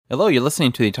Hello, you're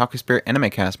listening to the Talk Spirit Anime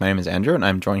Cast. My name is Andrew, and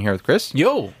I'm joined here with Chris.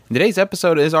 Yo! And today's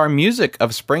episode is our music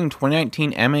of spring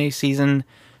 2019 anime season.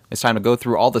 It's time to go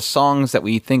through all the songs that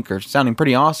we think are sounding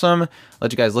pretty awesome,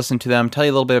 let you guys listen to them, tell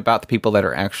you a little bit about the people that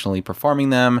are actually performing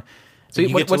them. So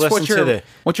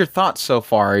what's your thoughts so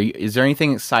far? Is there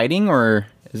anything exciting, or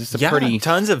is this a pretty...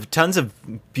 tons of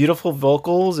beautiful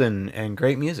vocals and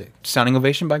great music. Sounding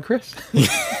ovation by Chris.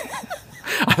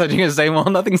 I thought you were going to say, well,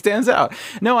 nothing stands out.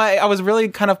 No, I was really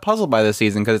kind of puzzled by this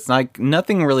season because it's like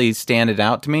nothing really standed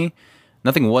out to me.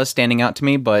 Nothing was standing out to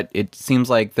me, but it seems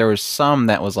like there was some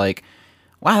that was like,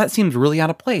 wow, that seems really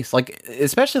out of place. Like,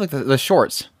 especially like the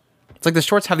shorts. It's like the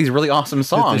shorts have these really awesome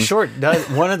songs.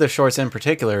 One of the shorts in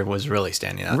particular was really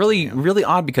standing out. Really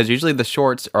odd, because usually the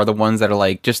shorts are the ones that are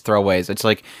like just throwaways. It's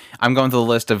like I'm going through the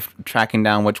list of tracking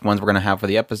down which ones we're going to have for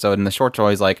the episode, and the shorts are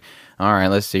always like, all right,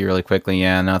 let's see really quickly.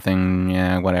 Yeah, nothing.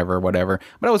 Yeah, whatever. But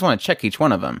I always want to check each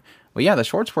one of them. But yeah, the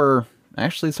shorts were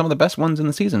actually some of the best ones in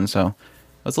the season, so it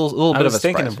was a little bit of a surprise. I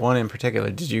was thinking of one in particular.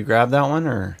 Did you grab that one,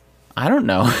 or? I don't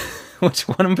know. Which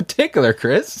one in particular,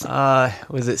 Chris?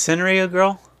 Was it Scenario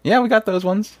Girl? Yeah, we got those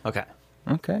ones. Okay.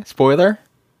 Spoiler.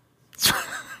 With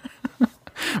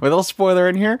a little spoiler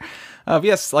in here.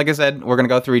 Yes, like I said, we're going to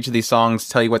go through each of these songs,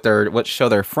 tell you what show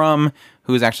they're from,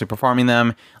 who's actually performing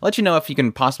them, let you know if you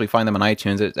can possibly find them on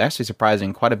iTunes. It's actually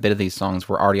surprising. Quite a bit of these songs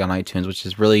were already on iTunes, which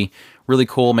is really, really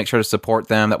cool. Make sure to support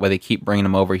them. That way they keep bringing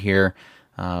them over here.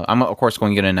 I'm, of course,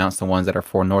 going to announce the ones that are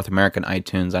for North American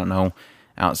iTunes. I don't know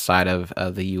outside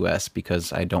of the U.S.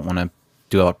 because I don't want to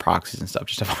do all the proxies and stuff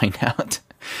just to find out.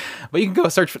 But you can go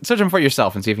search them for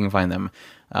yourself and see if you can find them.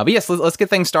 But yes, let's get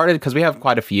things started because we have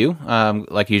quite a few.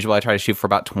 Like usual, I try to shoot for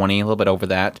about 20, a little bit over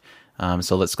that.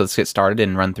 So let's get started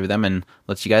and run through them and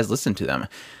let you guys listen to them.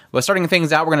 But starting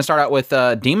things out, we're going to start out with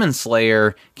Demon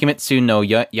Slayer Kimetsu no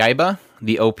Yaiba,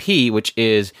 the OP, which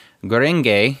is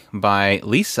Gurenge by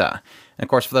Lisa. And of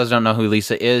course, for those who don't know who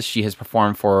Lisa is, she has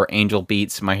performed for Angel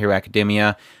Beats, My Hero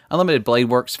Academia, Unlimited Blade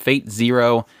Works, Fate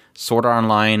Zero, Sword Art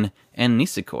Online, and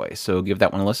Nisekoi. So give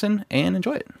that one a listen and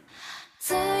enjoy it.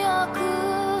 強く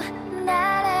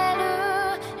なれる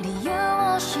理由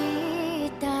を知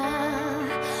った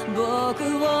僕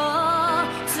を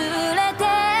連れて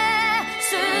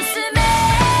進め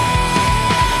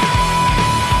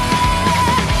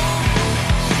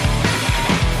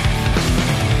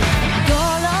泥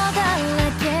だ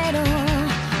らけの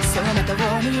その通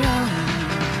りを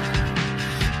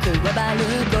こわばる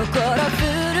心震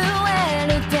え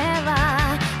る手は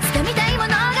掴みたいもの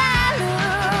がある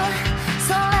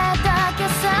それだけ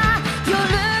さ夜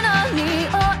の匂い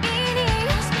に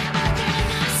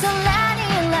空に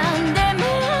選んでも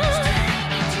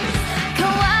変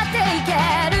わっていけ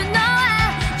るのは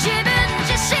自分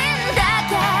自身だ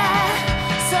け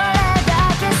それだ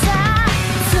けさ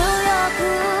強く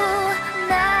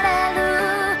なれる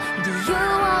理由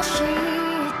を知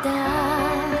った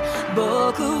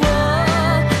僕を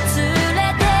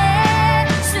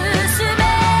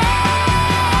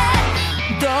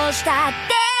したっ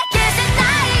て消せな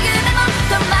い夢も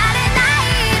止まれな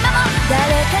い今も誰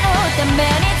かのため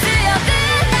に強く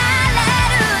な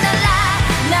れるなら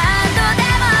何度で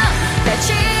も立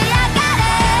ち上がれ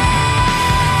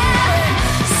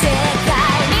世界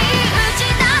に打ち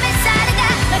のめされた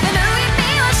わかる意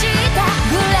味を知った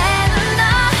グレンの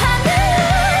花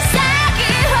咲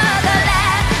き誇れ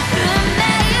運命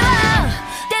を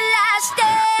照らして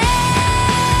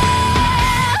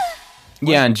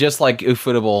Yeah, and just like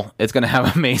Ufotable, it's going to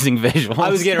have amazing visuals.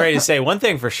 I was getting ready to say, one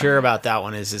thing for sure about that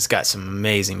one is it's got some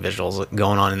amazing visuals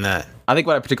going on in that. I think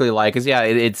what I particularly like is, yeah,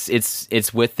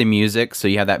 it's with the music, so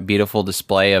you have that beautiful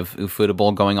display of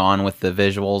Ufotable going on with the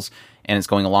visuals, and it's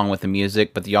going along with the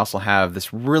music, but you also have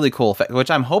this really cool effect, which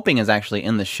I'm hoping is actually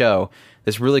in the show,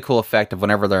 this really cool effect of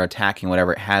whenever they're attacking,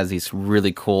 whatever, it has these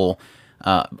really cool,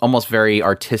 almost very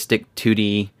artistic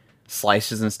 2D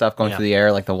slices and stuff going through the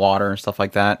air, like the water and stuff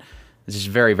like that. It's just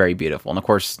very, very beautiful. And of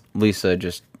course, Lisa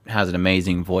just has an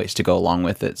amazing voice to go along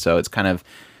with it. So it's kind of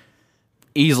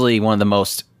easily one of the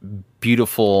most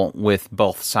beautiful with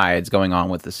both sides going on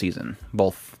with the season,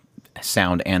 both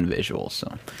sound and visuals.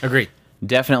 So Agreed.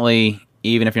 Definitely,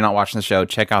 even if you're not watching the show,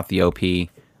 check out the OP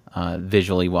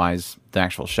visually wise, the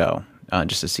actual show,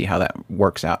 just to see how that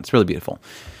works out. It's really beautiful.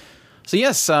 So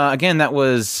yes, again, that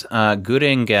was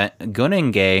Gurenge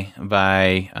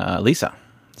by Lisa.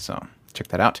 So check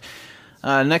that out.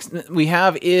 Next we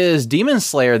have is Demon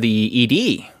Slayer,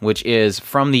 the ED, which is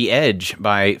From the Edge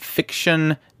by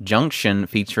Fiction Junction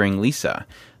featuring Lisa.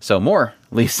 So more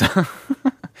Lisa.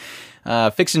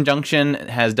 Fiction Junction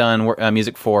has done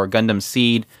music for Gundam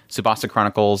Seed, Tsubasa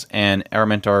Chronicles, and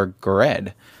Elementor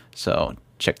Gored. So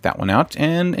check that one out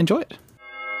and enjoy it.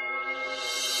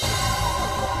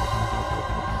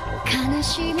 悲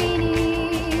しみに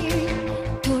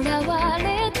とらわ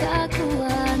れたくは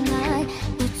ないう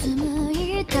つむ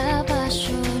いた場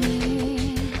所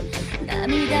に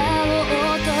涙を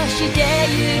落として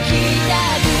ゆきた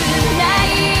くない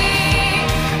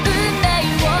運命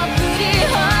を振り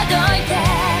ほどいて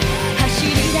走り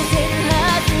出せるは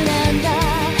ずなんだ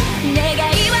願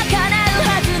いは叶う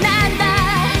はずなんだ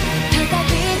叩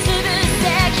き潰す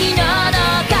昨日の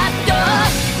葛藤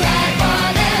Fight for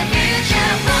the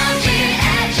future from the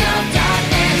edge of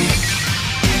darkness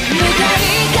向か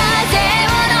い風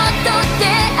を乗っ取って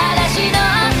嵐の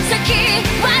先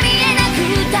は見えなく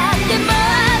たっても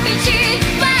道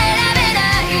は選べな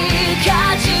い価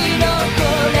値のこ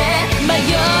れ迷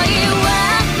いは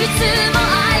いつも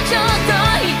愛情と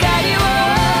光を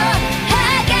明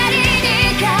かりに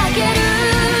かける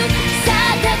さ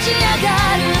あ立ち上が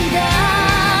るんだ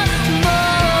も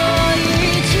う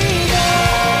一度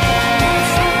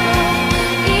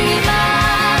今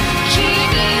君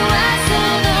はそ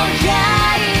の刃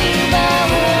を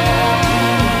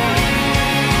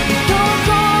どこ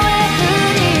へ振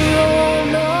り下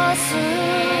ろす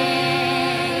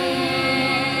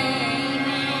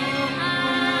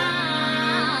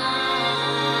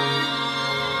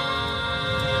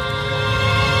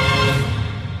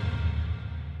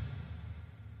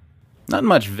Not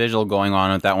much visual going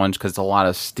on with that one because it's a lot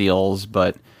of steals,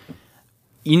 but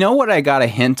you know what I got a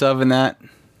hint of in that?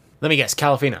 Let me guess,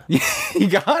 Calafina. You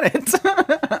got it.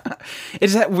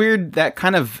 It's that weird, that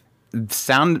kind of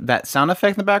sound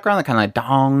effect in the background, that kind of like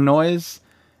dong noise.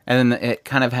 And then it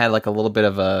kind of had like a little bit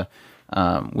of a,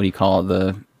 what do you call it,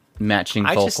 the matching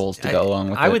vocals to go along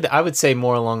with it. I would say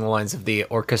more along the lines of the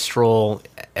orchestral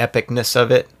epicness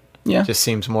of it. Yeah. Just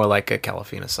seems more like a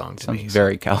Calafina song to me.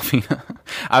 Very Calafina.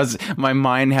 My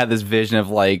mind had this vision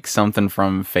of like something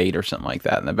from Fate or something like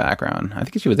that in the background. I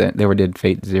think they did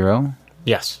Fate Zero.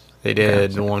 Yes, they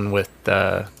did one with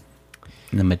the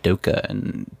Madoka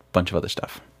and a bunch of other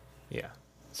stuff. Yeah.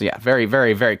 So yeah, very,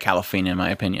 very, very Calafina in my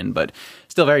opinion, but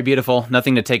still very beautiful.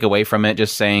 Nothing to take away from it.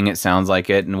 Just saying it sounds like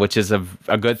it, and which is a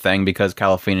good thing because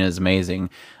Calafina is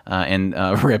amazing. And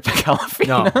rip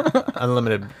Calafina. No,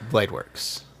 Unlimited Blade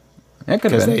Works.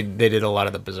 Because they did a lot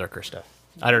of the Berserker stuff.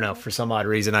 I don't know, for some odd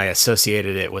reason I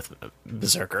associated it with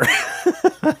Berserker.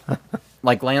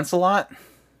 Like Lancelot?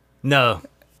 No,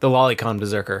 the Lolicon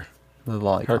Berserker. The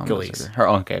Lolicon Hercules. Berserker.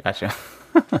 Okay, gotcha.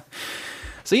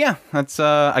 So yeah, that's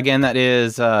again, that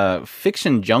is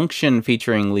Fiction Junction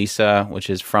featuring Lisa, which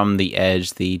is from The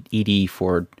Edge, the ED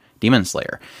for Demon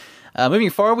Slayer. Moving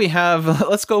forward, we have,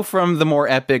 let's go from the more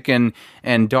epic and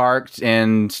dark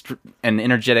and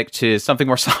energetic to something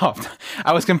more soft.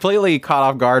 I was completely caught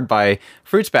off guard by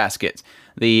Fruits Basket.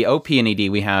 The OP and ED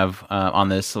we have on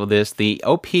this. So the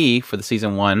OP for the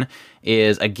season 1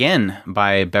 is again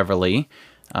by Beverly,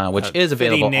 which is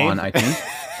available on iTunes.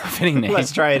 Fitting name.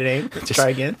 Let's try it again. Try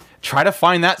again. Try to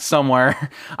find that somewhere.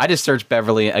 I just searched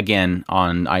Beverly again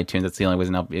on iTunes. That's the only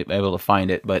reason I'll be able to find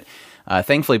it. But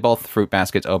thankfully, both Fruit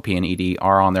Baskets, OP, and ED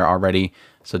are on there already.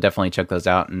 So definitely check those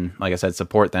out. And like I said,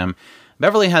 support them.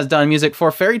 Beverly has done music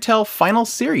for Fairy Tail Final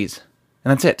Series.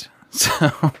 And that's it.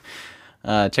 So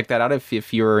check that out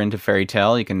if you're into Fairy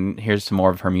Tail. You can hear some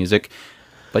more of her music.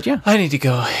 But yeah. I need to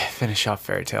go finish off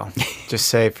Fairy Tail. Just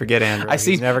say, forget Andrew.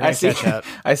 He's never going to catch up.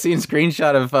 I seen a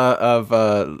screenshot of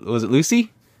was it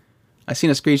Lucy? I seen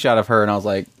a screenshot of her and I was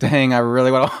like, dang, I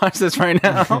really want to watch this right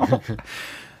now.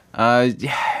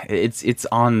 Yeah, it's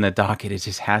on the docket. It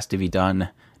just has to be done.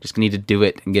 Just need to do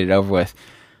it and get it over with.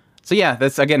 So yeah,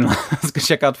 that's again, let's go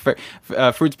check out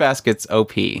Fruits Basket's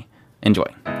OP. Enjoy.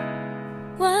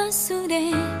 忘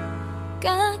れ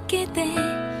かけて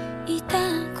いた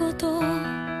こと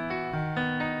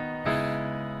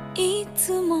い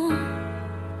つも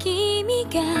君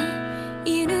が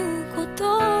いること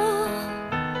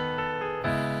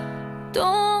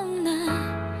どんな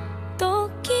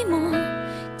時も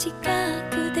近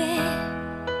くで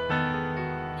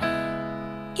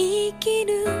生き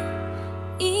る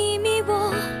意味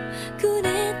をく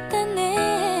れた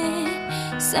ね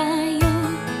さよ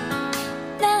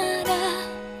なら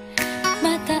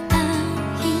また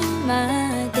日ま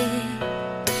で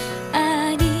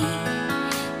あり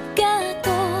がと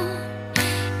う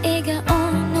笑顔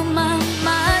のまま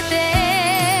で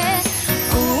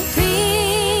Oh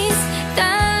please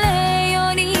誰よ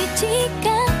り近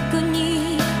く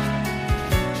に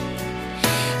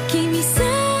君さえ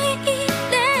い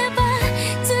れば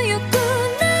強く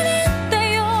なれた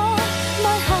よ My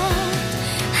heart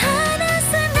離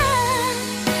さな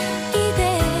いで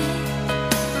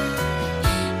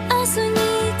明日に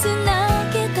つな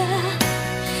げ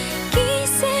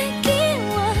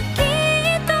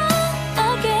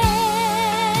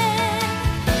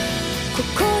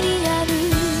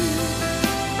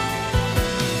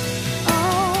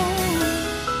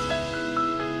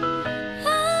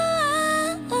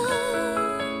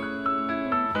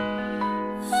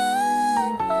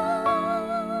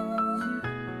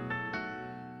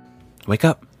wake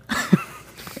up.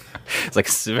 It's like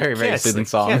a very, very soothing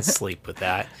song. Can't sleep with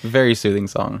that. Very soothing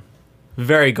song.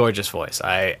 Very gorgeous voice.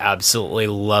 I absolutely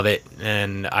love it,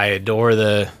 and I adore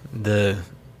the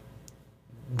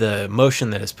motion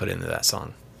that is put into that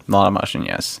song. A lot of motion,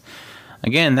 yes.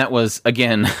 Again, that was,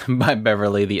 by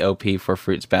Beverly, the OP for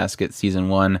Fruits Basket Season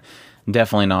 1.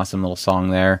 Definitely an awesome little song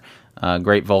there.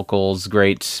 Great vocals,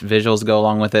 great visuals to go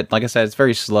along with it. Like I said, it's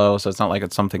very slow, so it's not like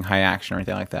it's something high action or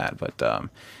anything like that, but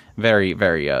very,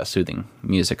 very soothing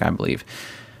music, I believe.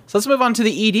 So let's move on to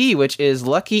the ED, which is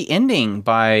Lucky Ending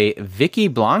by Vicky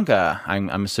Blanca.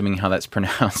 I'm assuming how that's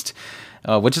pronounced.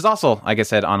 Which is also, like I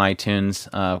said, on iTunes.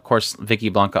 Of course, Vicky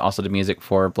Blanca also did music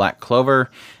for Black Clover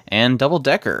and Double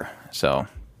Decker. So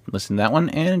listen to that one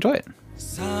and enjoy it.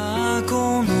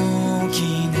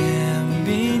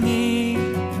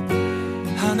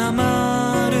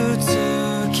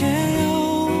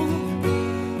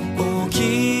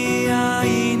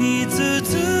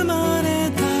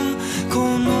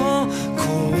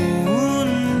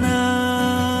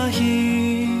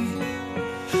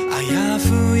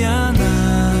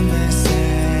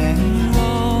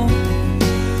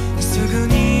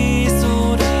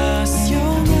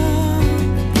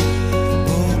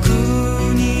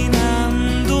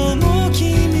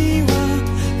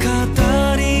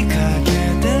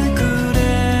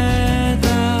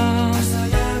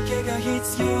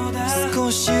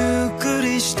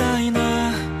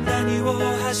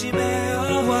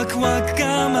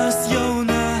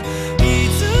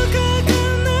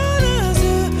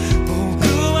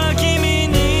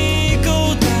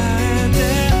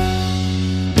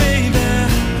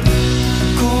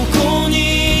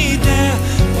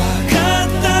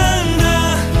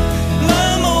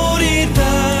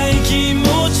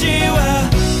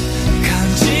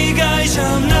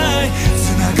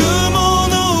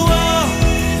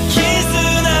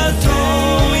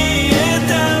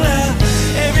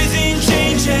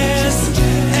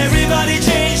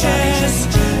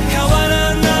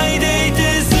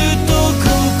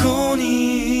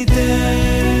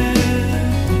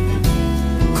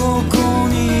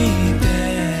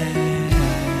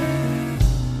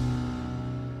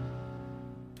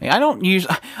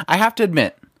 I have to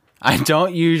admit, I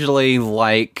don't usually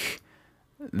like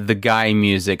the guy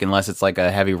music unless it's like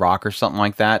a heavy rock or something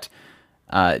like that.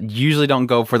 Usually don't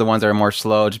go for the ones that are more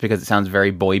slow just because it sounds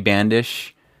very boy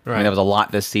bandish. Right. I mean, there was a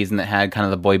lot this season that had kind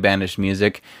of the boy bandish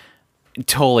music.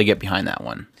 Totally get behind that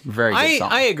one. Very good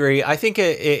song. I agree. I think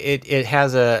it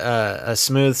has a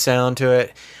smooth sound to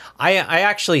it. I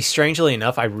actually, strangely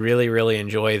enough, I really, really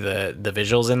enjoy the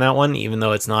visuals in that one, even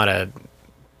though it's not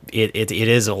it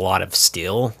is a lot of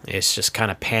still. It's just kind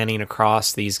of panning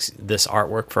across this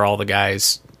artwork for all the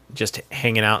guys just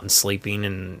hanging out and sleeping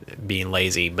and being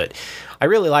lazy. But I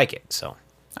really like it. So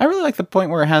I really like the point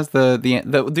where it has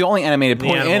the only animated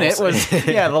point in it was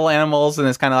little animals, and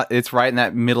it's right in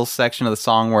that middle section of the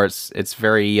song where it's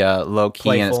very low key.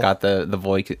 Playful. And it's got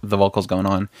the vocals going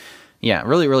on. Yeah,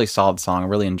 really, really solid song. I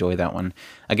really enjoy that one.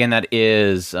 Again, that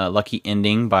is Lucky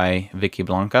Ending by Vicky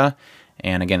Blanca.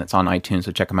 And again, it's on iTunes,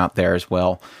 so check them out there as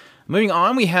well. Moving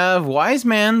on, we have Wise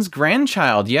Man's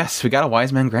Grandchild. Yes, we got a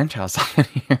Wise Man Grandchild song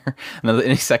in here. Another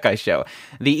Isekai show.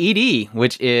 The ED,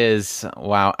 which is,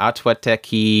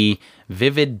 Atweteki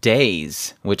Vivid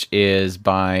Days, which is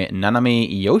by Nanami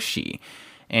Yoshi.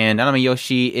 And Nanami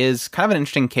Yoshi is kind of an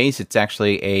interesting case. It's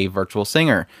actually a virtual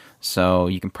singer. So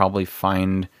you can probably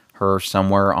find her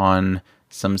somewhere on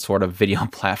some sort of video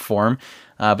platform.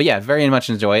 But yeah, very much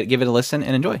enjoy it. Give it a listen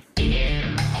and enjoy.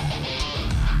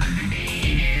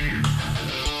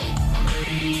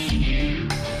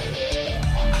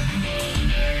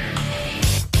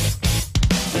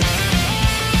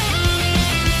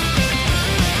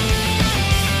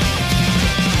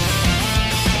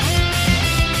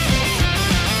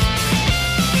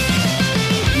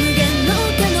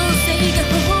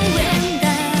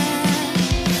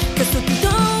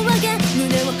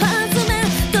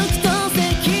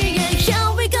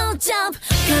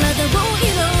 体を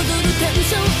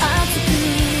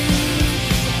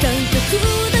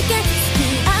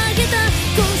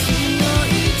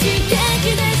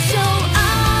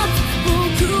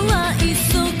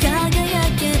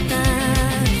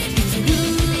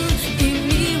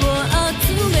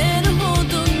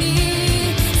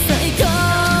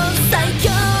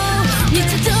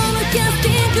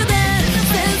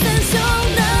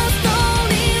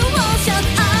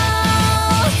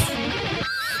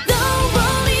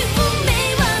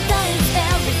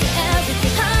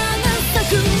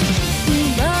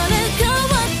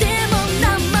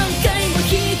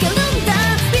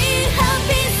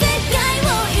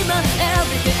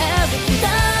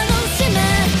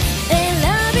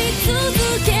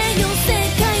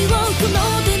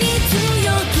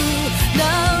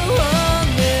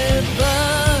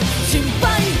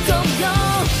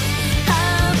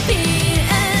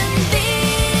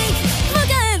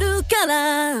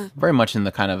very much in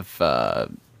the kind of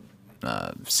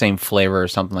same flavor or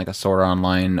something like a Sword Art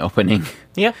Online opening.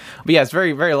 Yeah. But yeah, it's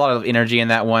very, very a lot of energy in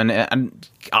that one.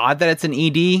 Odd that it's an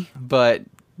ED, but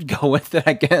go with it,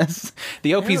 I guess.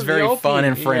 The OP is very fun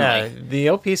and friendly. Yeah, the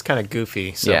OP is kind of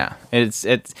goofy. So. Yeah, it's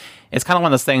kind of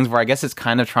one of those things where I guess it's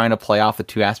kind of trying to play off the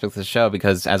two aspects of the show,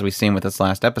 because as we've seen with this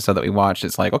last episode that we watched,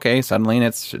 it's like, okay, suddenly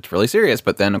it's really serious,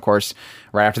 but then of course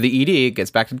right after the ED it gets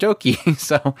back to jokey.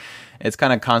 So it's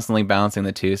kind of constantly balancing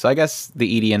the two. So I guess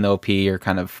the ED and the OP are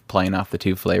kind of playing off the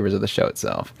two flavors of the show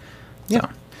itself. Yeah. So,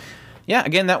 yeah,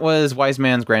 again, that was Wise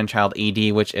Man's Grandchild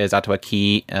ED, which is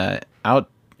Atoteki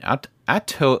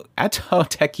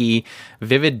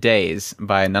Vivid Days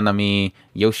by Nanami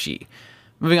Yoshi.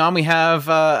 Moving on, we have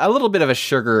a little bit of a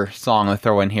sugar song to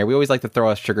throw in here. We always like to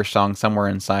throw a sugar song somewhere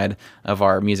inside of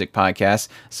our music podcast.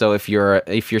 So if you're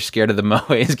scared of the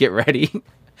moes, get ready.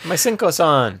 My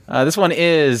Senko-san. This one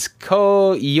is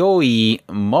Koyoi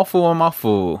Mofu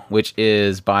Mofu, which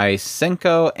is by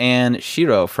Senko and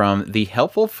Shiro from the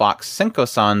Helpful Fox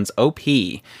Senko-san's OP.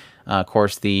 Of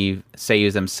course, the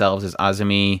seiyus themselves is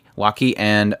Azumi Waki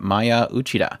and Maya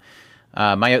Uchida.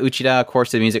 Maya Uchida, of course,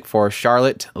 did music for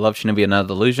Charlotte, Love Shouldn't Be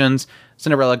Another Illusions,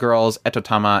 Cinderella Girls,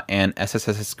 Etotama, and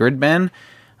SSS Gridman.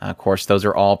 Of course, those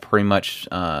are all pretty much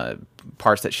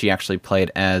parts that she actually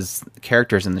played as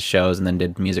characters in the shows and then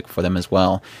did music for them as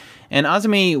well. And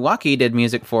Azumi Waki did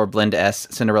music for Blend S,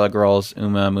 Cinderella Girls,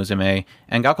 Uma Musume,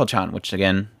 and Gakko-chan, which,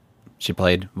 again, she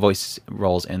played voice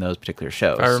roles in those particular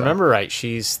shows. If I remember right,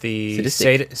 she's the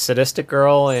sadistic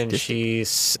girl, and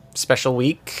she's Special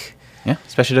Week. Yeah,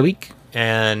 Special Week.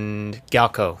 And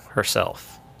Galco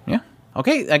herself. Yeah.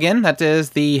 Okay, again, that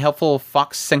is the Helpful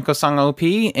Fox Senko-san OP.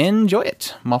 Enjoy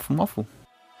it. Mofu Mofu.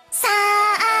 さあ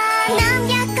何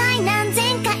百回何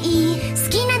千回好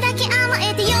きなだけ甘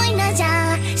えてよいのじ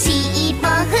ゃ尻尾振っ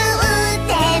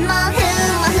てもふ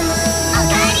もふお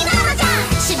かえりママちゃん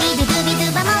シュビドゥドゥビド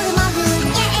ゥバモフモフ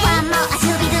ワンモアシ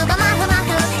ュビドゥバモフモ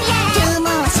フツーモ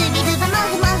アシュビドゥバモ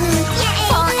フモフフ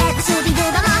ォーエバーシュビドゥ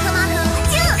バモフモフ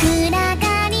暗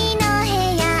がりの部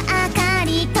屋明か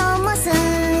り灯す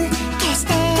消し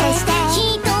て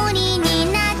一人に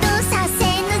などさせ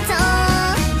ぬぞ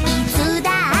いつ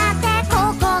だってこ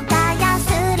こが安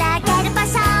らげる場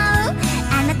所あ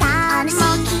なたも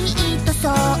きっとそ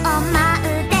う思う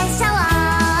でしょう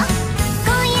今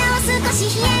夜は少し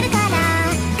冷えるから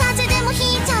風邪でもひ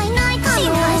いちゃいないかも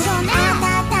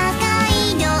温か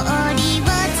い料理を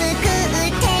作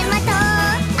ってまと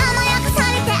甘やかさ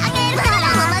れてあげるから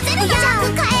混ぜるよ早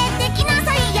く帰ってきなさ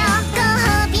いよご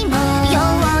褒美も用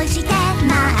意して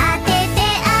待ってて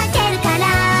あげるから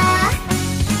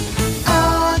お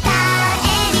かえ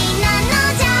りなの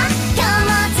じゃ今日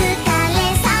もお疲れ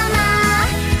さま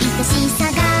愛しさ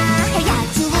が部屋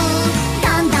中ど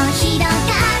んどん広がっ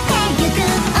てゆく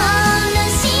お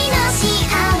主の幸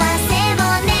せを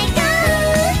願う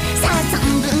さあ存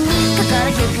分に心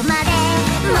ゆくまで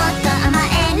もっと甘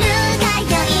えるが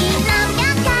よい何百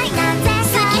回なんて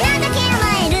好きなだけ甘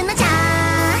えるのじゃ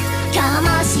今日も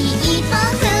尻尾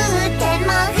振っても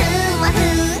ふわふ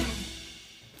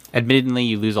Admittedly,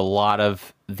 you lose a lot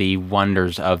of the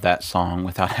wonders of that song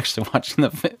without actually watching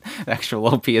the actual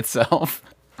OP itself.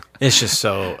 It's just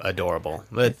so adorable.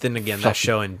 But then again, that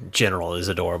show in general is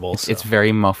adorable. So. It's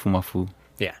very Mofu Mofu.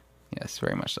 Yeah. Yes,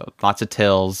 very much so. Lots of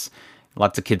tills,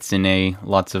 lots of kitsune,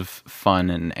 lots of fun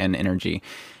and energy.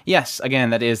 Yes, again,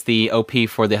 that is the OP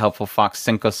for the Helpful Fox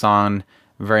Senko-san.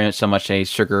 Very much so much a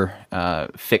sugar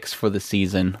fix for the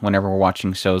season whenever we're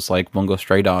watching shows like Bungo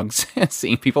Stray Dogs and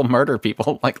seeing people murder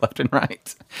people like left and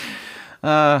right.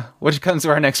 Which comes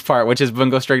to our next part, which is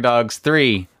Bungo Stray Dogs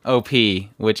 3 OP,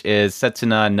 which is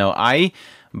Setsuna no Ai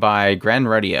by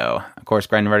GRANRODEO. Of course,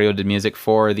 GRANRODEO did music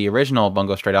for the original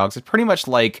Bungo Stray Dogs. It's pretty much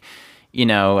like, Myth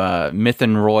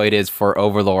and Roid is for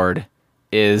Overlord,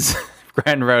 is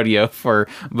GRANRODEO for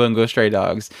Bungo Stray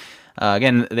Dogs.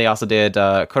 Again, they also did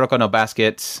Kuroko no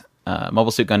Basket, Mobile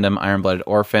Suit Gundam, Iron Blooded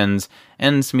Orphans,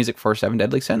 and some music for Seven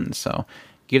Deadly Sins. So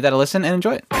give that a listen and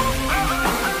enjoy it.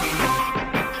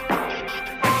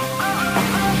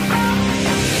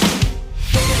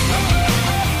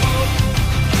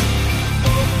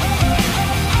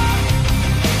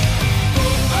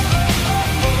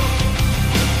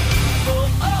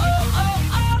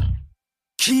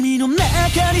 君の中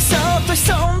にそっと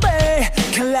潜んで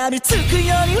絡みつく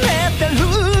ようにレッテル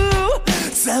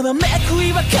ざわめく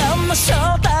違和感の正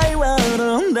体は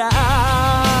なんだ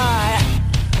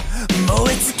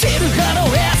燃え尽きるあの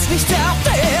S に浸って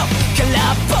空っ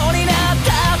ぽになっ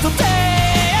た後で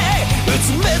う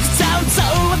つむく残像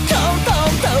はトント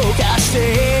ンとかして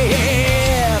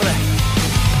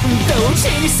同時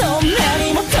にそんな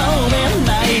に求めな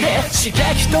いで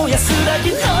と安ら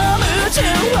ぎの矛盾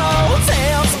を絶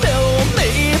妙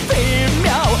に微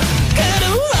妙苦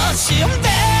しんで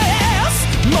す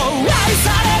もう愛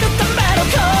されるための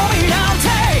恋なんて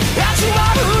味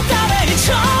わうために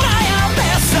超悩んで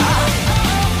さ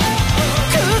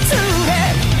苦痛で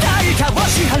代価を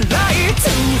支払い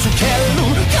続ける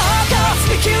心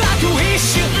に気楽一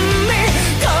瞬に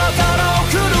心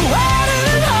震える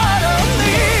ほどに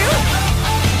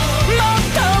もっ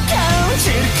と感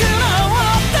じる苦悩っ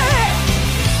て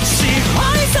支配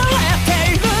され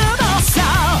ているの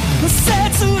さ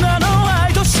切なの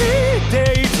愛と知っ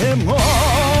ていても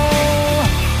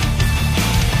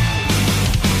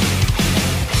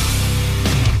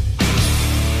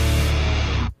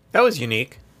That was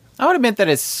unique. I would admit that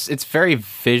it's very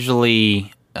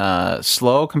visually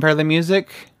slow compared to the music,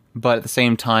 but at the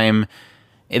same time,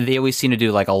 they always seem to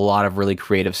do like a lot of really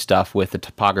creative stuff with the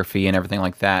topography and everything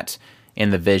like that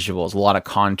in the visuals. A lot of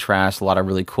contrast, a lot of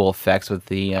really cool effects with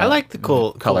the I like the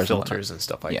cool colors filters and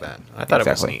stuff like Yeah, that. I thought it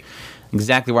was neat.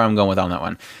 Exactly where I'm going with on that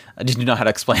one. I just do not know how to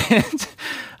explain it.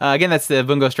 Again, that's the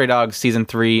Bungo Stray Dogs Season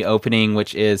 3 opening,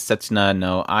 which is Setsuna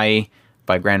no Ai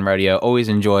by GRANRODEO. Always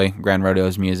enjoy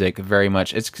GRANRODEO's music very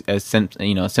much. It's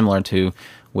similar to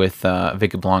with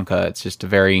Vicky Blanca. It's just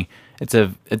it's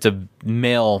a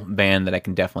male band that I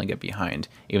can definitely get behind,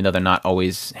 even though they're not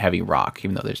always heavy rock,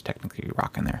 even though there's technically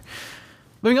rock in there.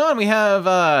 Moving on, we have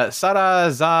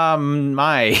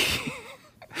Sarazanmai.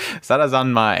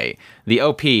 Sarazanmai, the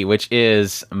OP, which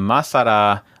is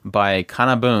Masara by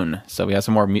KANA-BOON. So we have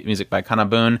some more music by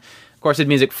KANA-BOON. Of course, did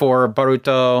music for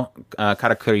Boruto,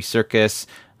 Karakuri Circus,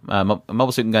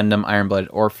 Mobile Suit Gundam, Iron Blooded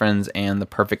Orphans, and The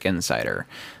Perfect Insider,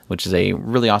 which is a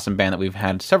really awesome band that we've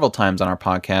had several times on our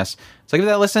podcast. So give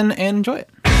that a listen and enjoy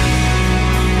it.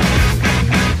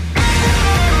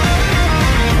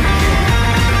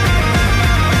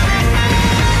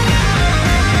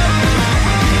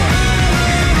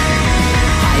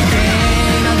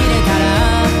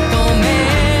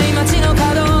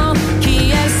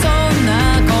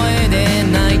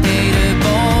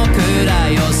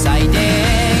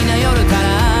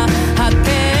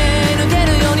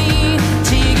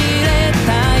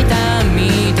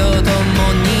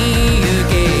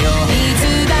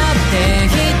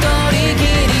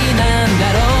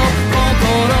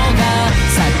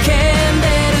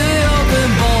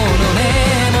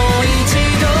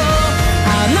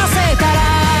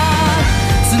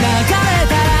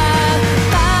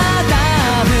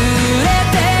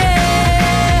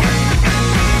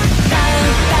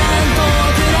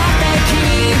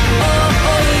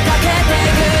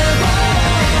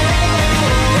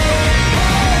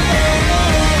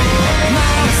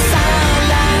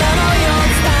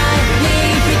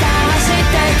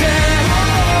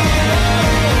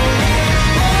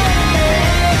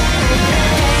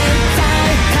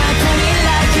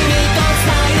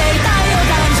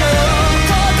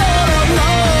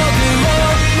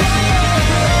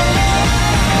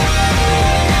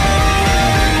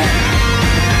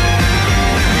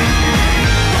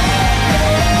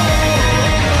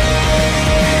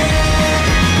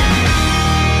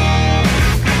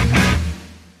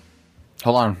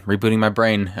 'Hold on, rebooting my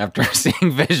brain after seeing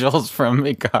visuals from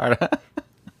Mikara.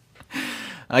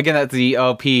 Again, that's the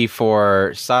OP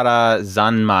for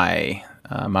Sarazanmai,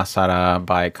 Masara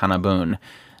by KANA-BOON.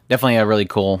 Definitely a really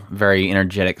cool, very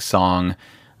energetic song.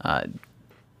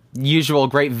 Usual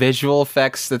great visual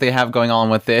effects that they have going on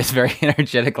with this. Very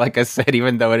energetic, like I said,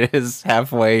 even though it is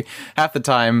half the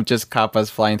time, just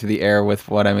kappas flying through the air with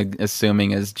what I'm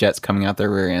assuming is jets coming out their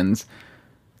rear ends.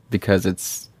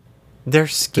 Because they're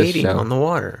skating on the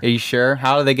water. Are you sure?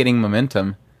 How are they getting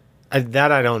momentum?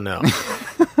 That I don't know.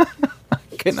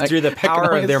 Through the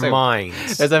power of their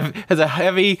minds. There's a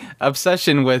heavy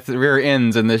obsession with rear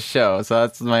ends in this show, so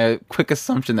that's my quick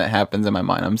assumption that happens in my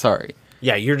mind. I'm sorry.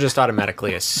 Yeah, you're just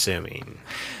automatically assuming.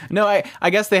 No, I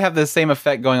guess they have the same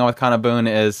effect going on with KANA-BOON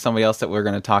as somebody else that we're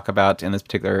going to talk about in this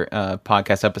particular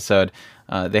podcast episode.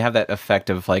 They have that effect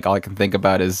of, like, all I can think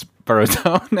about is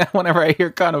Boruto whenever I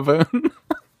hear KANA-BOON.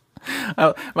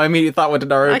 My immediate thought went to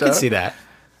Naruto. I can see that.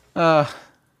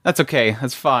 That's okay.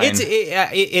 That's fine.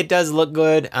 It does look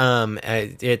good.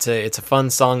 It's a fun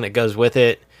song that goes with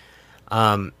it.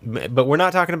 But we're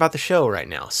not talking about the show right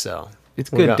now, so it's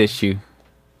good, Dishu.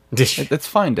 That's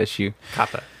fine, Dishu.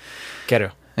 Kappa.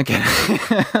 Keru. Okay.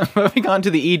 Moving on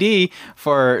to the ED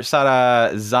for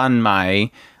Sarazanmai,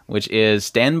 which is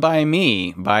Stand By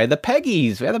Me by the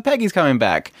Peggies. We have the Peggies coming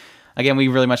back. Again, we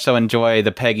really much so enjoy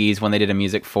the Peggies when they did a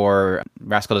music for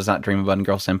Rascal Does Not Dream of Button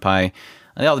Girl Senpai.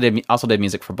 They also did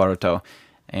music for Boruto.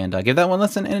 And give that one a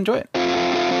listen and enjoy it.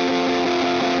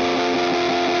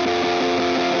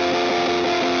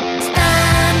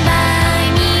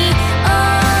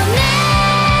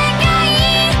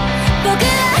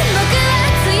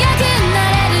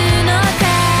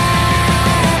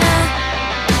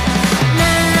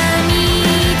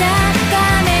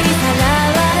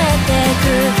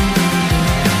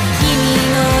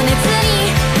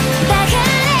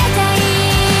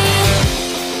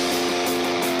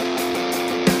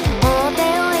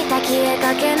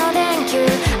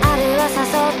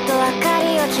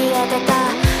 てた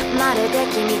まるで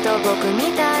君と僕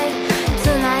みたい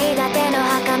繋いだ手の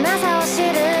儚さを知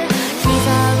る膝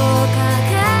を抱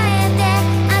えて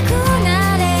憧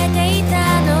れていた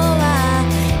のは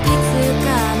いつか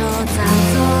の残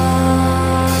像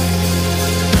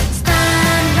スタン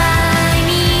バイ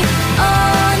にお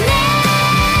願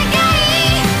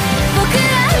い僕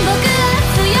ら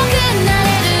強くなれ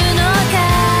るのか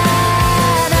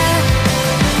な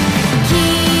君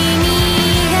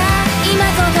が今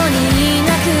ここにいな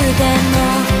くても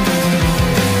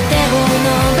手を伸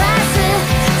ばす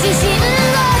自信を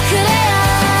くれよ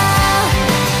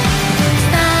ス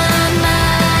タンバ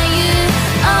イ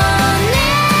お願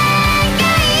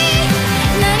い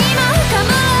何もかも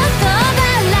とば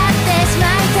らってしま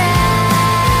いた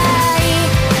い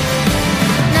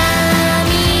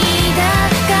涙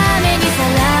壁にさ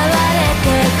らわれて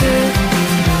く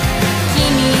君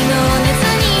の熱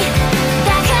に抱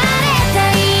かれた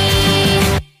い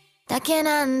だけな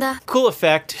んだ Cool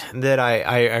effect that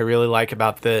I really like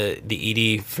about the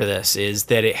ED for this is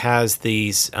that it has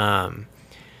these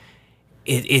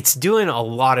it's doing a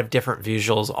lot of different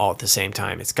visuals all at the same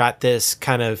time. It's got this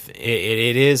kind of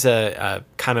it is a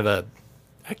kind of a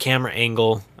camera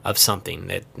angle of something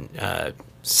that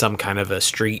some kind of a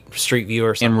street view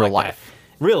or something In real like life.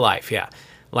 that. Real life, yeah,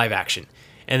 live action,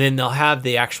 and then they'll have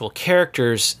the actual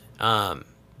characters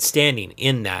standing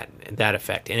in that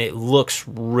effect, and it looks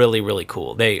really, really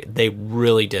cool. They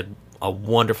really did a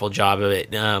wonderful job of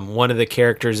it. One of the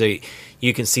characters,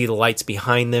 you can see the lights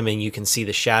behind them, and you can see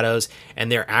the shadows,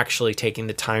 and they're actually taking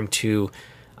the time to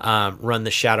run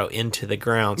the shadow into the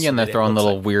ground. Yeah, and they're throwing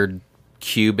little weird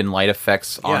cube and light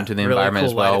effects onto the really environment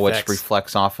cool as well, light which effects.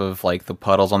 reflects off of like the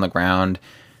puddles on the ground.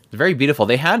 It's very beautiful.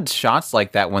 They had shots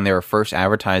like that when they were first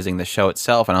advertising the show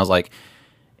itself, and I was like,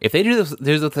 if they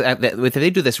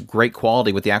do this great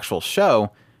quality with the actual show,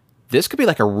 this could be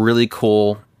like a really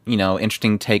cool,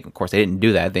 interesting take. Of course, they didn't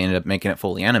do that. They ended up making it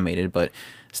fully animated, but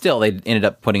still, they ended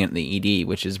up putting it in the ED,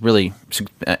 which is really.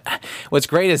 What's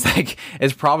great is like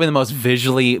it's probably the most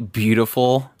visually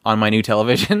beautiful on my new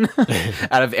television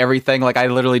out of everything. Like I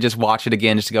literally just watch it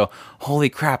again just to go, holy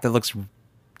crap, that looks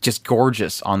just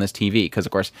gorgeous on this TV, because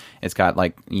of course it's got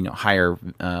like higher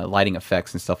lighting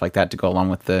effects and stuff like that to go along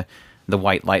with the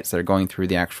white lights that are going through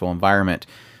the actual environment.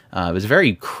 It was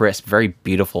very crisp, very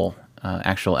beautiful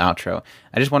actual outro.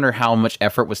 I just wonder how much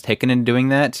effort was taken in doing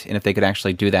that, and if they could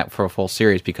actually do that for a full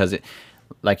series, because it,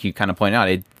 like you kind of pointed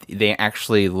out, they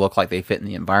actually look like they fit in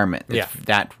the environment. It's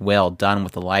that well done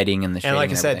with the lighting and the shading. And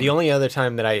like I said, everything. the only other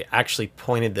time that I actually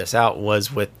pointed this out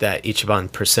was with that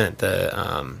Ichiban percent,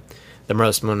 the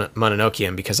Most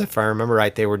Mononokean, because if I remember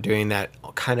right, they were doing that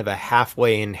kind of a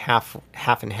halfway and half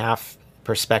and half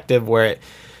perspective, where it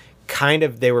kind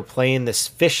of, they were playing this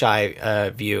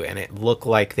fisheye view, and it looked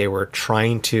like they were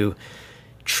trying to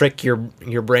trick your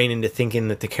brain into thinking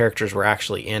that the characters were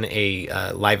actually in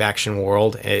a live action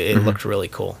world. It looked really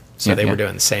cool. So they were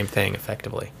doing the same thing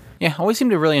effectively. Yeah, I always seem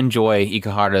to really enjoy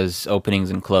Ikahara's openings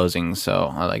and closings.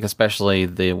 So, like especially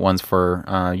the ones for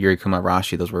Yuri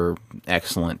Kumarashi, those were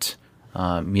excellent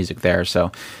music there.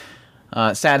 So,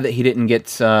 sad that he didn't get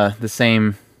the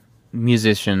same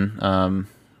musician.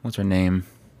 What's her name?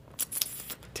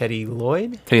 Teddy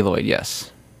Lloyd? Teddy Lloyd,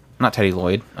 yes. Not Teddy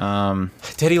Lloyd.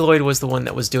 Teddy Lloyd was the one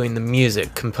that was doing the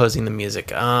music, composing the music.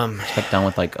 Got done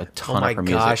with like a ton of her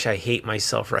music. Oh my gosh, I hate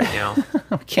myself right now.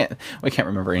 we can't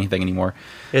remember anything anymore.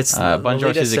 It's Bunjo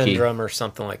Lolita Suzuki. Syndrome or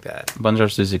something like that. Bunjo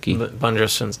Suzuki. Bunjo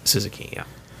Suzuki, yeah.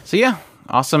 So yeah,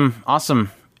 awesome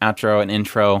outro and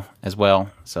intro as well.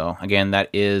 So again, that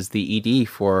is the ED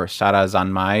for Shara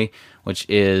Zanmai, which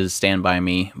is Stand By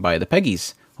Me by the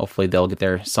Peggies. Hopefully they'll get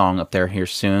their song up there here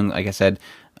soon. Like I said,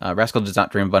 Rascal Does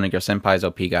Not Dream Bunny Girl Senpai's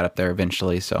OP got up there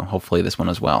eventually, so hopefully this one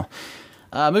as well.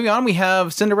 Moving on, we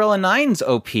have Cinderella 9's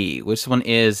OP, which one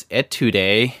is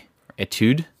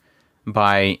Etude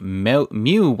by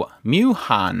Mewhan.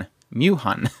 Mewhan,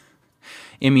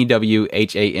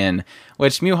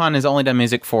 which Mewhan has only done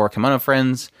music for Kimono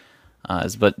Friends,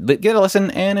 but get a listen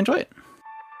and enjoy it.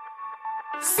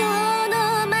 その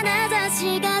眼差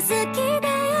しが好きだ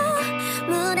よ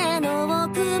胸の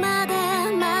奥まで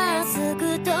まっす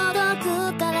ぐ届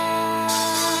くから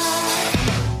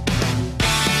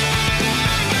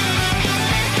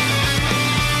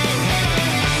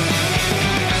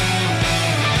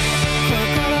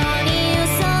心に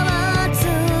嘘をつ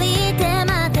いてま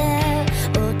で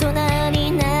大人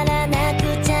にならなく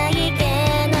ちゃいけ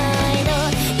ないの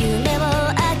夢を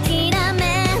諦め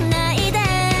ないで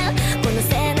この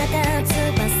背中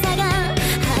翼が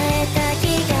生えた気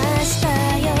がした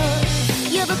よ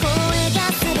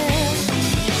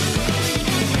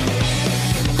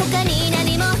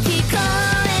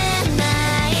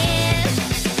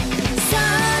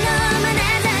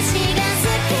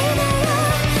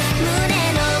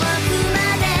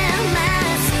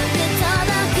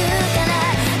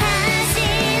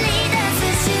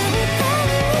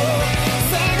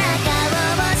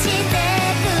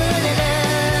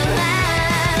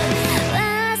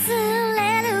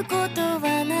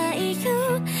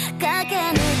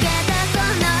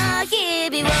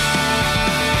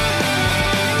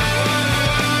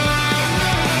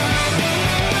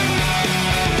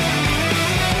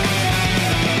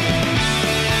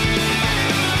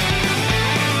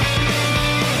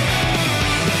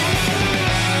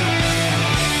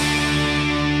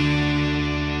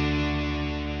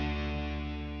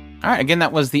right, again,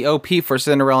 that was the OP for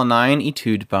Cinderella 9,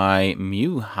 etude by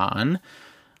Muhan.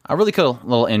 A really cool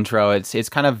little intro. It's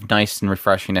kind of nice and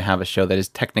refreshing to have a show that is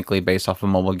technically based off a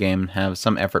mobile game and have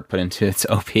some effort put into its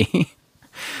OP.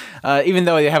 Even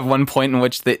though they have one point in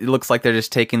which it looks like they're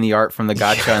just taking the art from the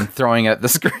gacha and throwing it at the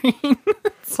screen.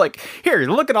 It's like, here,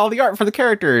 look at all the art for the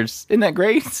characters. Isn't that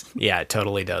great? Yeah, it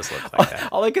totally does look like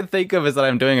that. All I can think of is that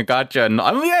I'm doing a gacha and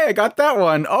I got that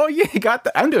one. Oh yeah, I got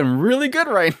that. I'm doing really good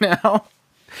right now.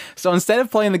 So instead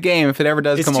of playing the game, if it ever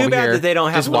does come over here, it's too bad that they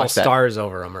don't have little watch that. stars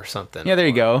over them or something. Yeah, there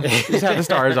you go. Just have the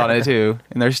stars on it too,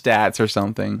 and their stats or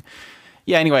something.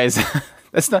 Yeah. Anyways,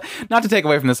 that's not to take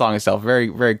away from the song itself. Very,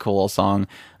 very cool little song.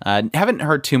 Haven't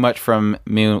heard too much from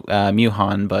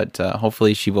Muhan, but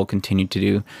hopefully she will continue to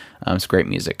do some great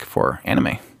music for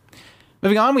anime.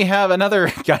 Moving on, we have another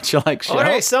gacha-like show.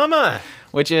 Ore Sama,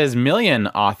 which is Million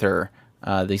Author,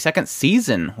 the second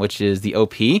season, which is the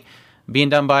OP. Being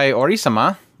done by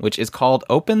Ori-sama, which is called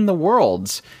Open the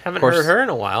Worlds. Haven't heard her in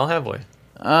a while, have we?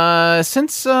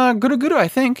 Since Guru Guru, I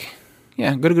think.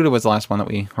 Yeah, Guru Guru was the last one that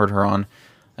we heard her on.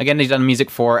 Again, he's done music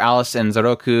for Alice and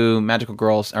Zoroku,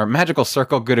 Magical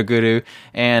Circle, Guru Guru,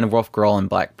 and Wolf Girl and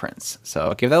Black Prince.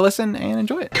 So give that a listen and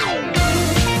enjoy it.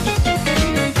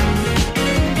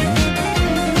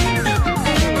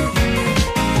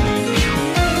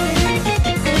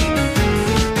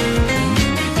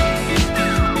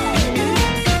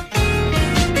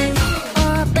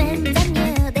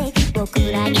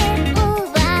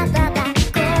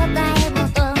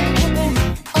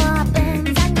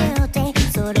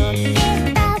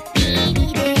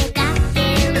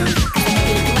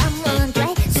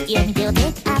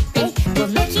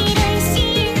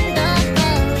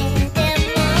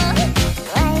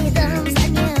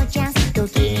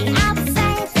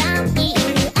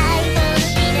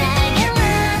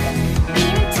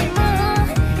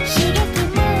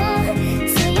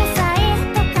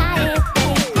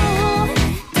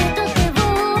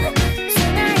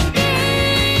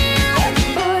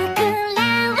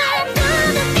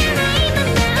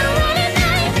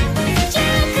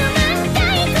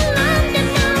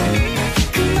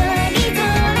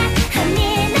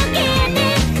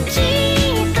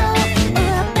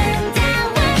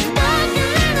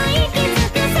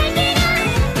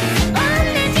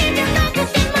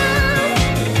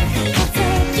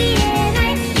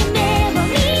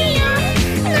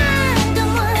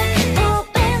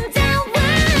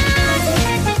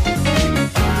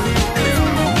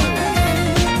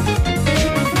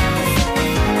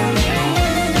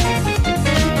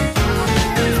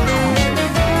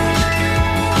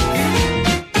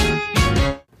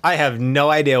 I have no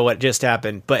idea what just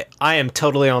happened, but I am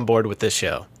totally on board with this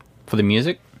show. For the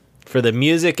music? For the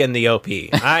music and the OP.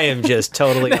 I am just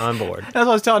totally on board. That's what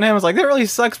I was telling him. I was like, that really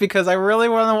sucks because I really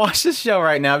want to watch this show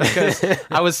right now because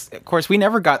of course, we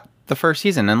never got the first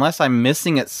season unless I'm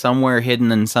missing it somewhere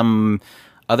hidden in some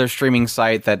other streaming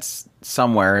site that's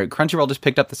somewhere. Crunchyroll just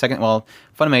picked up the second,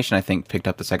 Funimation, I think, picked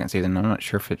up the second season. I'm not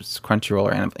sure if it's Crunchyroll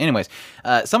or anything. Anyways,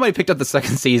 somebody picked up the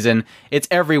second season. It's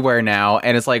everywhere now,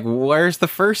 and it's like, where's the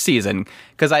first season?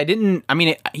 Because I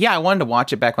wanted to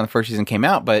watch it back when the first season came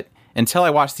out, but until I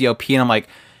watched the OP, and I'm like,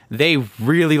 they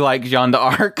really like Jeanne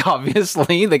d'Arc,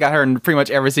 obviously. They got her in pretty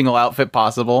much every single outfit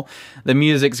possible. The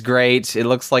music's great. It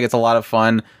looks like it's a lot of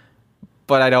fun,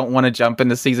 but I don't want to jump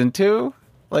into season 2.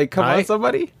 Like, come on,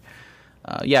 somebody.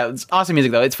 Yeah, it's awesome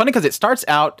music, though. It's funny because it starts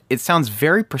out, it sounds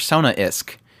very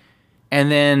Persona-esque.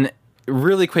 And then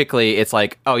really quickly, it's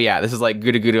like, oh yeah, this is like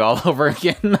Guru Guru all over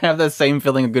again. I have that same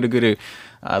feeling of Guru Guru.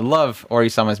 I love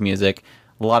Ori-sama's music.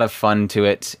 A lot of fun to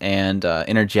it and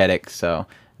energetic. So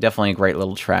definitely a great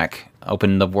little track.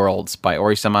 Open the Worlds by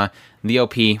Ori-sama. The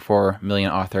OP for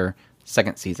Million Author,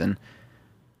 second season.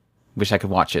 Wish I could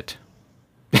watch it.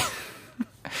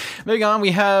 Moving on,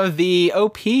 we have the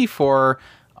OP for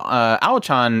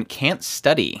Ao-chan Can't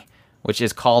Study, which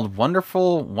is called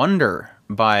Wonderful Wonder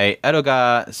by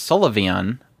Edoga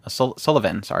Sullivan,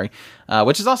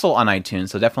 which is also on iTunes,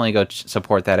 so definitely go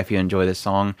support that if you enjoy this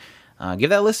song. Give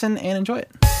that a listen and enjoy it.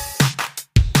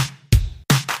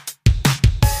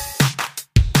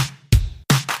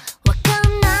 わか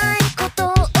んないこと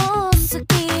を好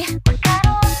き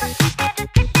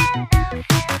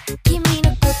君の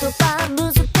言葉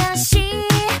難しい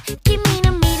君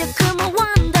の魅力もワ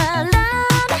ンダーラン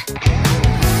ド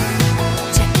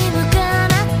チャイムが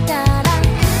鳴ったら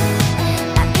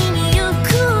会いに行く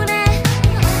ね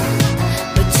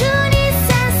夢中にさ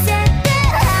せて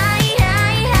ハイハ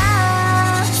イハ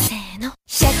イせーの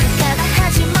シャ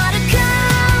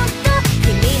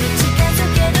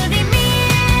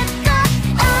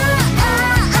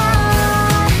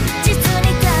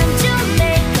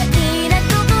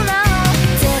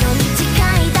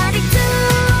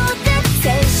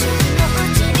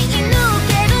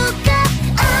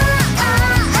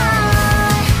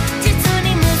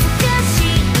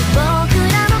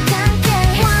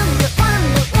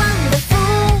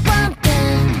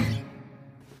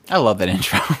I love that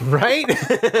intro. Right?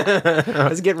 I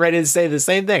was getting ready to say the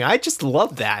same thing. I just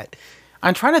love that.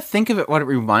 I'm trying to think of it, what it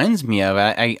reminds me of.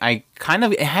 I kind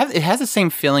of, it has the same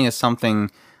feeling as something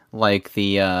like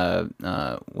the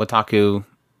Wataku.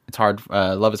 It's hard.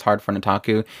 Love is hard for an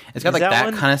otaku. It's got like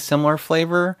that kind of similar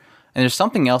flavor. And there's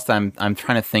something else that I'm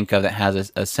trying to think of that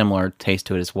has a similar taste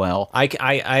to it as well. I'm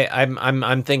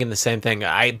thinking the same thing.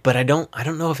 But I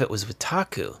don't know if it was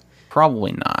Wataku.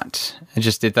 Probably not.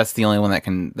 That's the only one that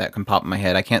can pop in my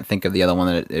head. I can't think of the other one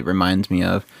that it reminds me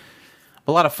of.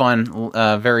 A lot of fun.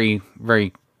 Very,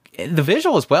 very. The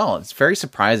visual as well. It's very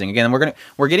surprising. Again,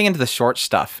 we're getting into the short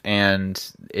stuff, and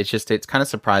it's kind of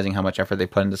surprising how much effort they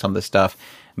put into some of this stuff,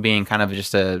 being kind of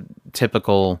just a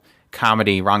typical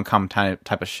comedy rom-com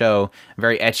type of show.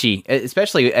 Very ecchi,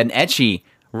 especially an ecchi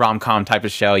rom-com type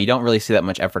of show. You don't really see that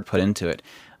much effort put into it,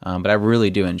 but I really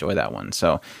do enjoy that one.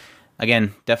 So.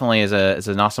 Again, definitely is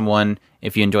an awesome one.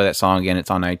 If you enjoy that song, again, it's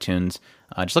on iTunes.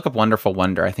 Just look up Wonderful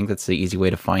Wonder. I think that's the easy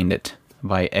way to find it,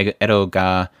 by Edo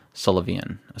ga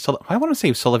Sullivan. I want to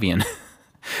say Sullivan.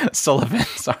 Sullivan,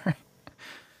 sorry.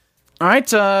 All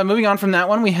right, moving on from that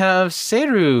one, we have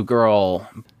Sinru Girl,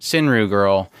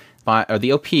 or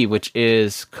the OP, which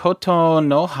is Koto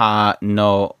no Ha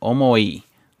no Omoi,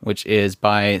 which is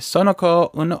by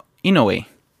Sonoko Inoue.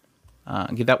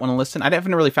 Give that one a listen. I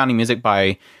haven't really found any music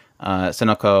by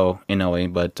Sonoko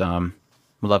Inoue, but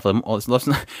we'd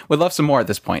love some more at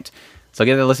this point. So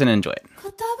give it a listen and enjoy it.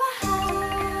 言葉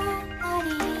あり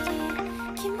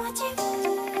気持ちふ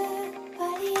わ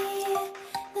り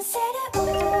乗せる想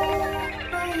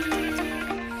い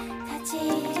たち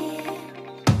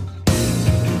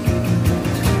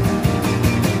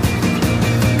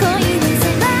恋に迫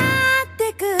っ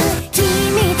てく君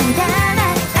とだら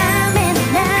雨の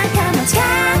中間違っ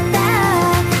た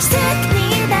奇跡に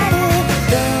なる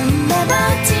どんな墓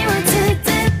地を綴っ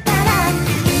たら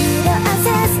色あせ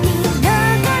ずに残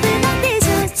るの美術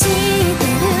知って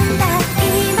るんだ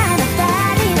今の二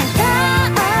人の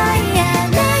恋や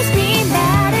ライフにな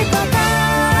ること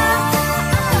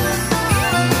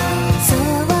そ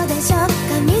うでしょ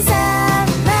神様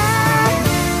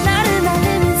まるまる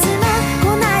水も来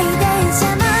ない電車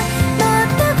ももっ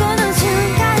とこの瞬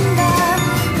間が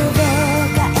どう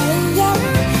か永遠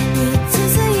に続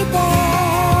いて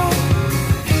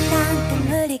なんて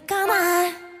無理かな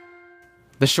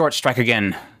The short strike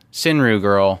again. Sinru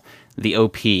Girl, the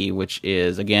OP, which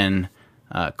is, again,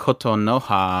 Koto no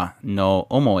Ha no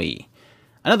Omoi.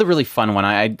 Another really fun one.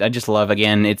 I just love,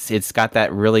 again, it's got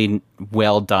that really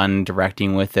well done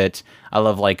directing with it. I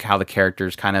love like how the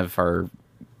characters kind of are,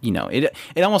 it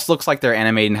almost looks like they're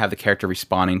animated and have the character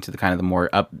responding to the kind of the more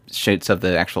upshoots of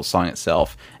the actual song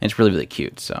itself. And it's really, really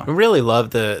cute. So I really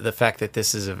love the fact that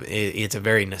this is it's a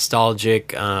very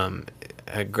nostalgic,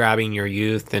 grabbing your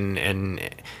youth and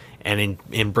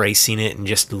embracing it and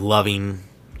just loving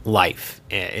life.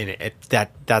 And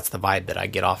that's the vibe that I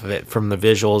get off of it, from the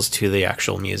visuals to the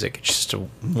actual music. It's just a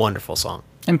wonderful song.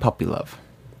 And puppy love.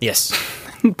 Yes.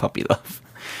 Puppy love.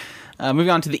 Moving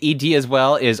on to the ED as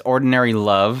well is Ordinary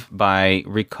Love by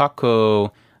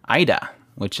Rikako Aida,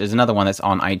 which is another one that's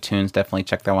on iTunes. Definitely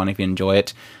check that one if you enjoy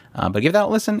it. But give that a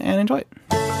listen and enjoy it.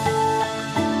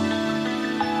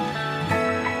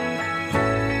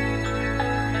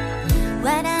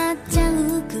 笑っちゃ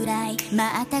うくらい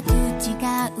また違う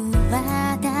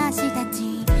私たち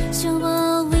ショ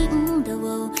ーウィンド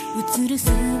ウ映る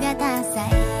姿さ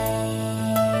え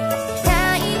太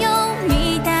陽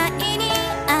みたいに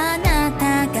あな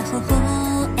たが微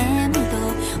笑むと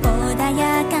穏や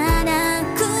かな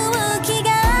空気が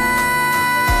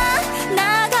流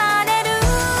れる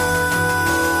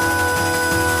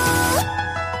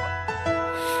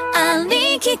あ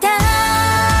りきた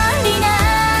りな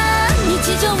日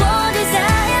常でさ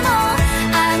えも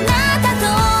あなたと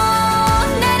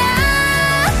なら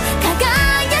輝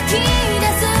き出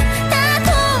すたと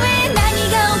え何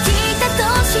が起きたと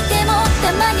してもた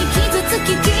まに傷つき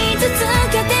傷つ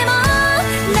けても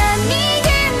何気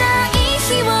ない日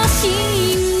を信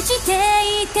じて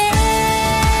いて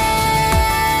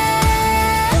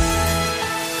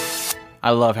I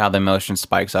love how the emotion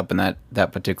spikes up in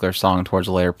that particular song towards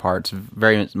the later parts.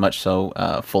 Very much so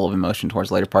full of emotion towards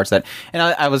the later parts. And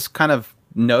I was kind of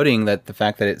noting that the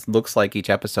fact that it looks like each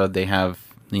episode they have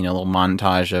a little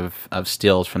montage of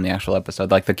stills from the actual episode,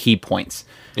 like the key points.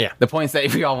 Yeah. The points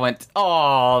that we all went,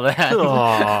 oh, that.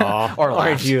 Aww. Or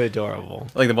Aren't laughed. you adorable?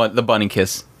 Like the bunny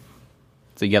kiss.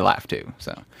 So you get a laugh too.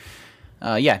 So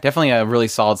yeah, definitely a really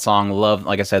solid song. Love,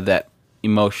 like I said, that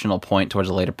emotional point towards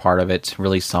the later part of it.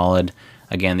 Really solid.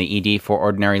 Again, the ED for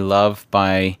Ordinary Love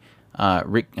by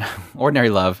Rikako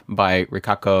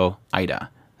Aida.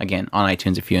 again, on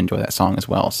iTunes if you enjoy that song as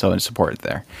well. So support it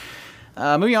there.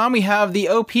 Moving on, we have the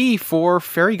OP for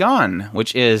Fairy Gone,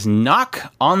 which is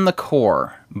Knock on the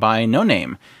Core by No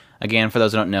Name. Again, for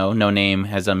those who don't know, No Name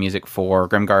has done music for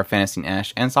Grimgar, Fantasy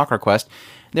Ash, and Sakura Quest.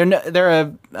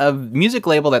 They're a music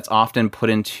label that's often put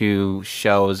into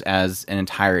shows as an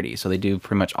entirety, so they do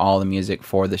pretty much all the music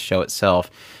for the show itself.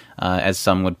 As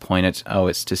some would point it,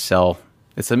 it's to sell.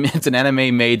 It's an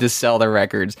anime made to sell their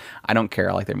records. I don't care.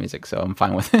 I like their music, so I'm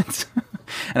fine with it.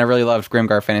 And I really love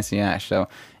Grimgar, Fantasy Ash, so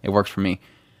it works for me.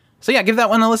 So yeah, give that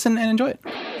one a listen and enjoy it.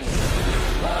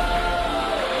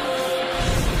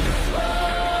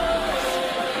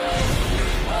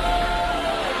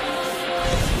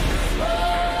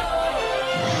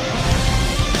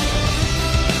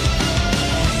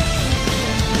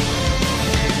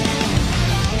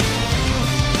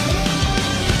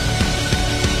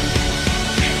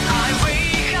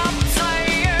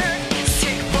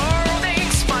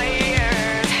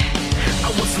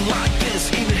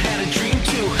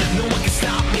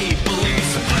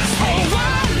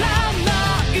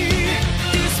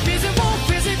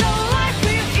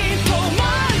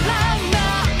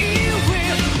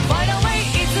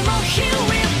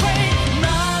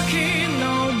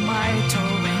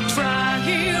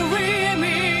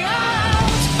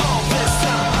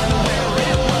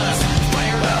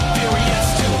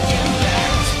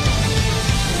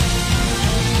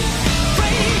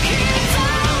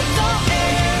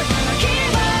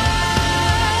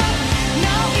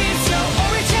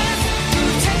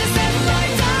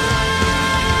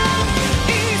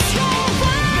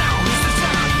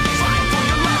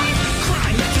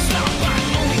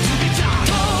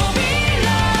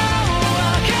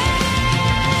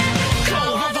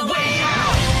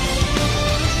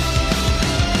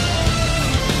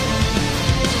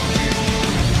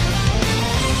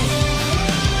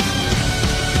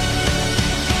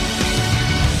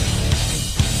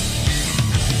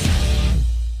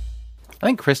 I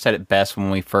think Chris said it best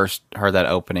when we first heard that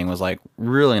opening, was like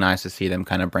really nice to see them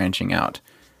kind of branching out.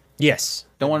 Yes.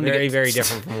 Don't want very, to get very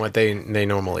different from what they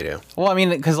normally do. Well, I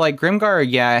mean, because like Grimgar,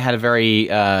 yeah, it had a very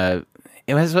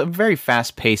it was a very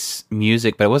fast paced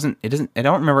music, but I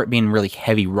don't remember it being really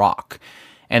heavy rock.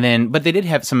 But they did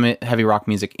have some heavy rock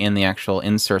music in the actual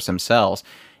inserts themselves.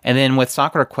 And then with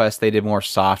Sakura Quest, they did more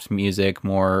soft music,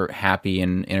 more happy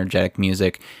and energetic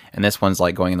music. And this one's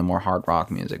like going into more hard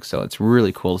rock music. So it's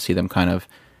really cool to see them kind of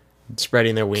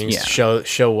spreading their wings,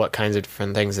 show what kinds of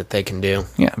different things that they can do.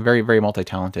 Yeah, very, very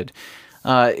multi-talented.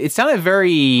 It sounded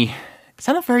very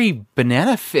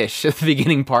banana fish at the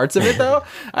beginning parts of it, though.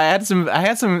 I had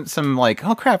some like,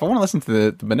 oh crap, I want to listen to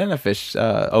the banana fish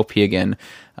OP again.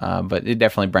 But it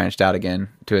definitely branched out again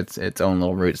to its own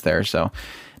little roots there. So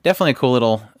definitely a cool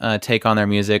little take on their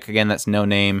music. Again, that's No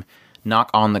Name, Knock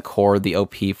on the Core, the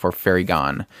OP for Fairy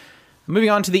Gone.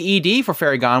 Moving on to the ED for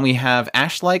Fairy Gone, we have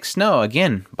Ash Like Snow,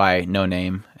 again by No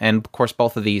Name. And of course,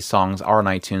 both of these songs are on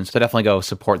iTunes, so definitely go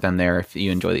support them there if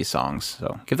you enjoy these songs.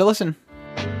 So give it a listen.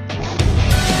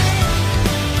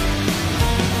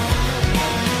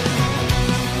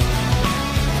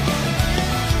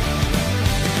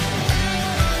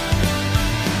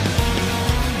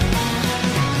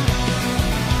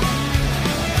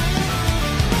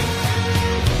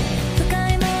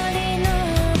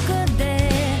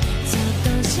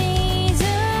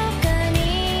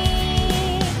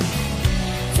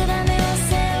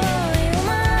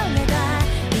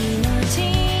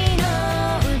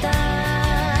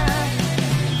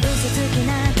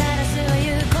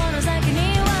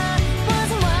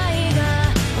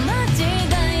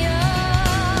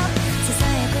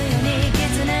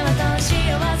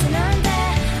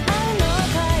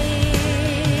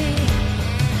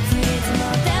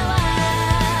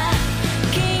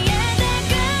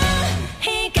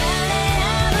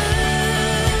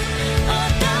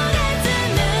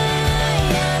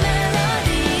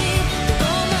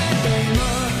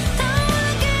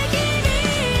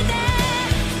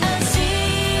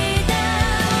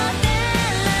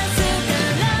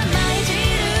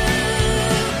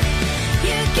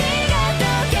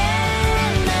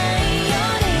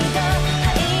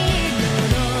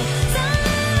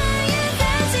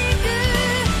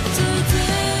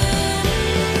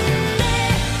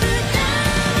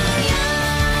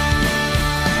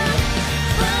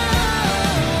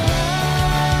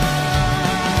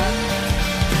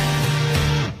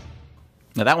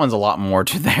 'Now that one's a lot more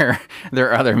to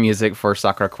their other music for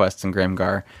Sakura Quest and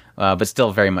Grimgar, but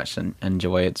still very much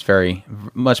enjoy. It's very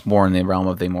much more in the realm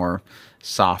of the more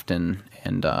soft and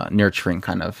nurturing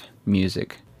kind of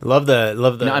music. Love the.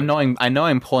 I know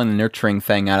I'm pulling the nurturing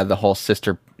thing out of the whole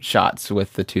sister shots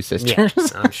with the two sisters.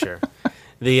 Yeah, I'm sure.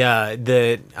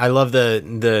 I love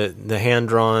the hand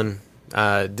drawn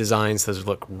designs. Those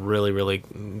look really, really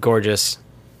gorgeous.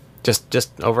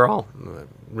 Just overall,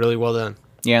 really well done.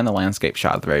 Yeah, and the landscape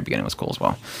shot at the very beginning was cool as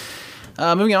well.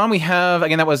 Moving on, we have,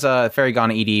 again, that was Fairy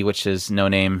Gone ED, which is No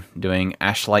Name, doing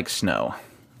Ash Like Snow.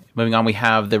 Moving on, we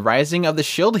have the Rising of the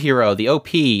Shield Hero, the OP,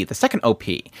 the second OP.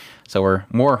 So we're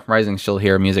more Rising Shield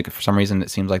Hero music. For some reason, it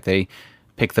seems like they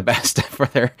pick the best for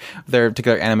their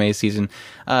particular anime season.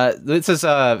 This is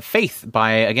Faith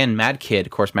by, again, MADKID.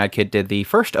 Of course, MADKID did the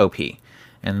first OP,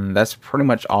 and that's pretty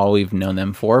much all we've known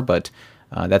them for, but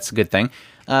that's a good thing.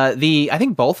 I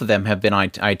think both of them have been on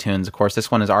iTunes. Of course, this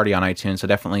one is already on iTunes, so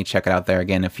definitely check it out there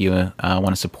again if you want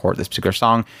to support this particular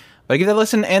song. But give that a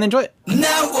listen and enjoy it.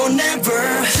 Now or never,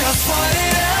 just fight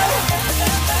it out.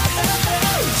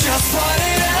 Just fight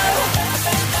it out.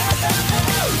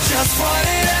 Just fight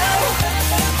it out.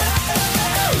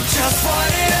 Just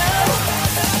fight it out.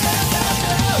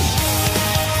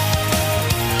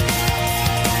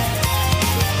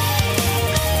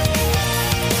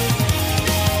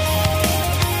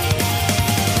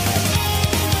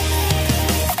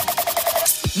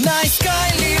 Night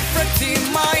sky reflecting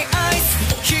my eyes.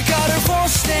 光るフォー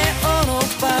スでおの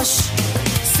ばし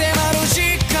迫る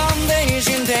時間で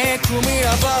滲んでくミ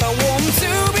ラーバラ Want to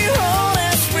be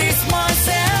honest with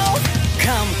myself.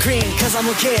 Come clean 風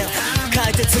向け書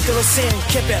いて作るシーン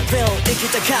Keep it real 生き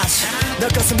た歌詞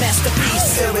残す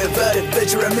masterpiece. Everybody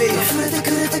picture me 溢れて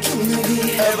くれた君の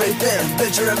指 Everything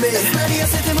picture me なり痩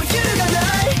せても揺るがな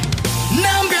い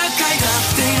何百回だ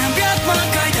って何百万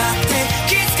回だって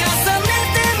気づかされて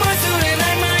も忘れな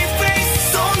い My face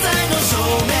存在の証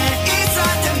明 It's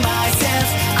not myself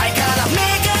I gotta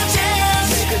make a change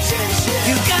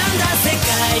歪んだ世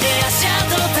界で足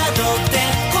跡たどって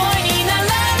声になら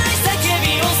ない叫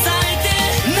びを咲いて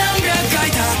何百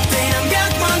回だって何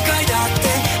百万回だっ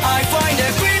て I find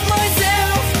it with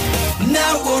myself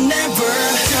Now or never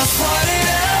Just fight it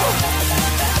out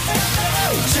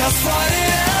Just fight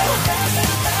it out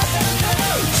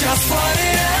Just fight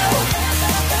it out.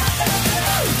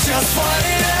 Just fight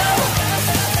it out.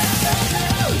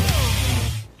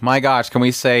 My gosh, can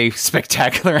we say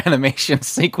spectacular animation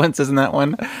sequences in that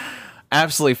one?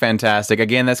 Absolutely fantastic.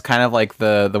 Again, that's kind of like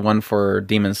the one for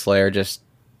Demon Slayer. Just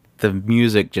the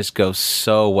music just goes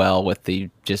so well with the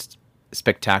just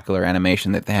spectacular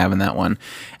animation that they have in that one.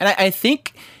 And I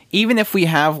think even if we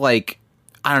have like,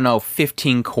 I don't know,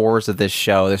 15 cores of this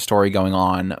show, this story going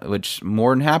on, which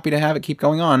more than happy to have it keep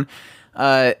going on.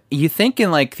 You think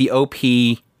in like the OP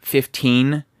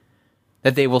 15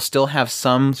 that they will still have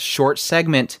some short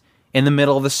segment in the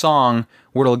middle of the song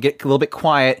where it'll get a little bit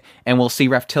quiet and we'll see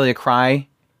Raphtalia cry.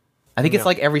 I think it's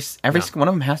like every single one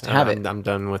of them has to have it. I'm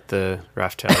done with the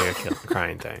Raphtalia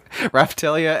crying thing.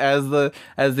 Raphtalia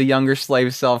as the younger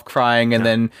slave self crying and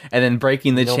then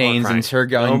breaking the chains and her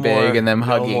going big and them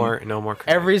hugging. No more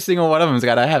crying. Every single one of them's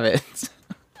got to have it.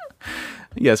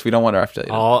 Yes, we don't want Raphtalia to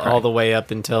cry. All the way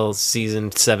up until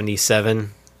season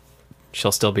 77,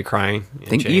 she'll still be crying.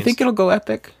 You think it'll go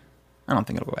epic? I don't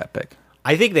think it'll go epic.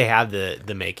 I think they have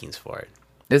the makings for it.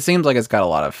 It seems like it's got a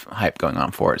lot of hype going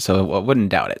on for it, so I wouldn't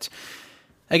doubt it.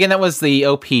 Again, that was the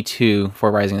OP2 for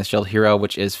Rising of the Shield Hero,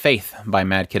 which is Faith by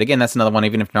MADKID. Again, that's another one.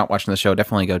 Even if you're not watching the show,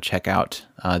 definitely go check out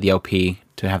the OP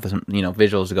to have some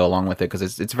visuals to go along with it because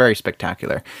it's very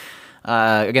spectacular.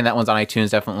 Again, that one's on iTunes.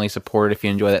 Definitely support it if you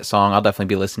enjoy that song. I'll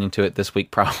definitely be listening to it this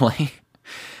week probably.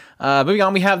 Moving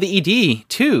on, we have the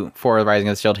ED2 for Rising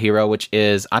of the Shield Hero, which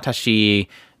is Atashi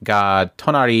ga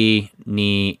Tonari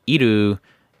ni Iru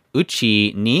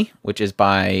Uchi ni, which is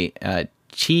by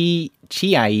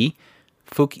Chiai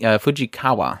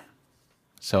Fujikawa.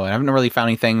 So I haven't really found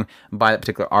anything by that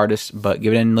particular artist, but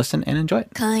give it a listen and enjoy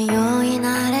it. 通い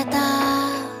慣れた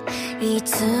い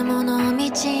つもの道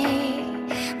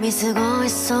見過ご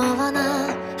しそう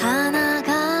な花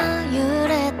が揺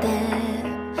れて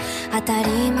当た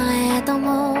り前と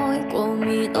思い込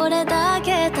みどれだ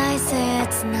け大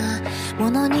切なも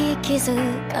のに気づ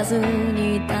かず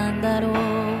にいたんだろう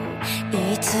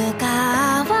いつ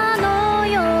か泡の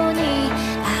ように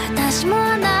私も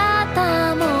あな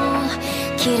たも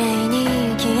綺麗に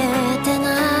消えて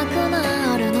なく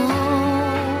なるの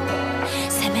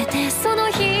せめてその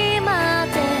日ま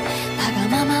でわ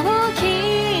がままを聞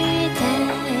いて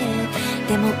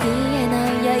でも言えな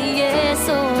いや言え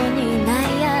そうにな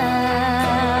いや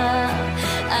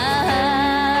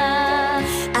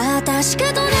確か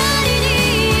隣に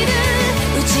いる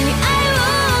うちに愛を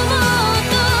もっ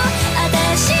と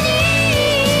私に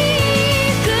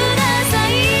くださ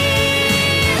い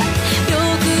欲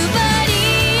張り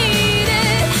で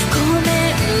ごめ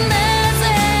んなさ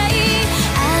い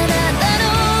あなたの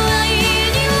愛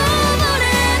に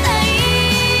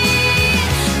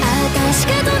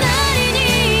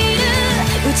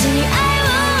に愛を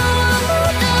も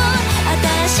っと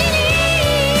私に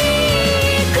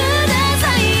くださ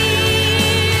い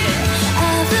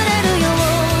溢れるよう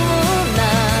な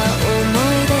思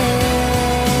い出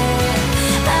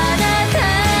あなた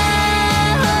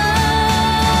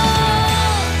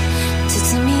を包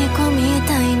み込みた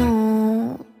いの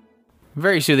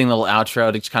Very soothing little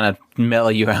outro to just kind of mellow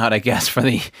you out, I guess, for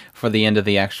the end of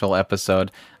the actual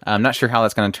episode. I'm not sure how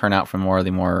that's going to turn out for more of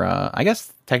the more. I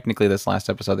guess technically this last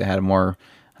episode they had a more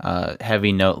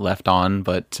heavy note left on,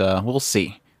 but we'll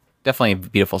see. Definitely a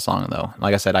beautiful song though.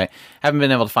 Like I said, I haven't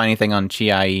been able to find anything on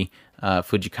Chiai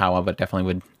Fujikawa, but definitely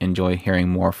would enjoy hearing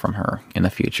more from her in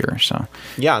the future. So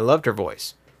Yeah, I loved her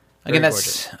voice. again,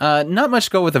 that's not much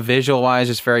to go with the visual wise,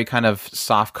 just very kind of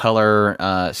soft color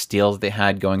steals they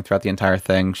had going throughout the entire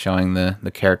thing, showing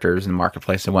the characters in the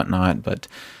marketplace and whatnot. But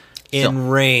In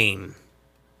rain.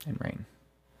 in rain.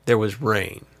 There was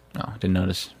rain. Oh, didn't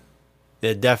notice.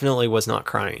 It definitely was not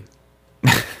crying.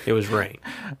 It was rain.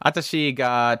 Atashi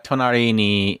ga tonari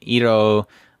ni iro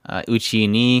uchi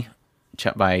ni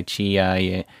by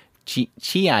Chiai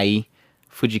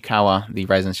Fujikawa, the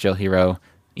Rising Still Hero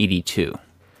ED2.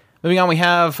 Moving on, we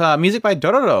have music by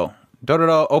Dororo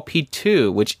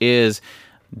OP2, which is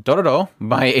Dororo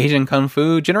by Asian Kung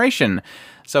Fu Generation.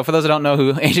 So for those that don't know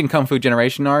who Asian Kung Fu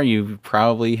Generation are, you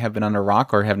probably have been under a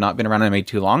rock or have not been around anime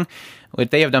too long. But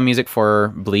they have done music for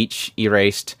Bleach,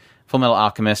 Erased, Fullmetal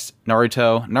Alchemist,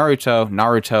 Naruto,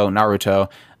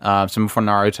 some from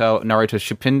Naruto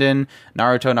Shippuden,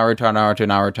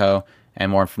 Naruto,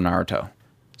 and more from Naruto.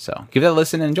 So give that a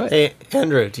listen and enjoy it. Hey,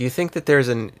 Andrew, do you think that there's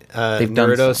an They've done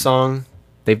Naruto some. song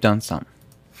They've done some.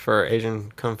 for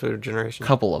Asian Kung Fu Generation?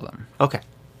 Couple of them. Okay.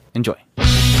 Enjoy.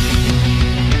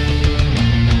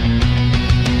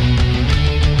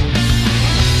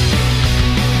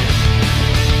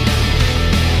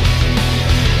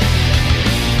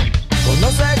 この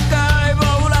世界を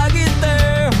裏切って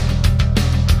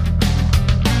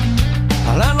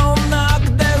腹の中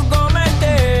でうごめいて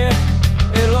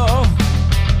エロ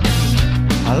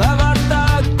腹ば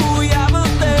たく破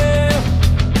って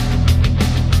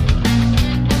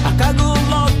赤黒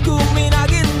くみな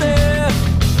ぎって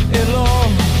エロ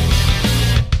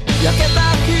焼けた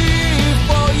皮膚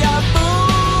を破る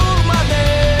まで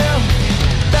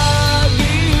たぎ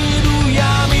る闇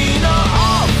の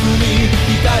奥に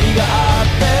光があっ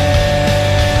て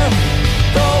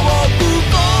遠く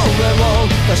声を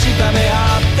確かめ合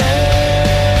って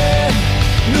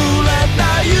濡れた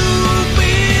指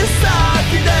先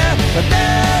で立て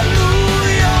る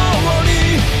ように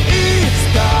いつ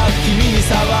か君に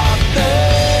触って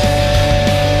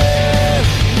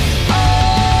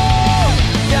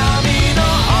闇の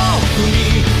奥に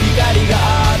光があ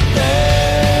って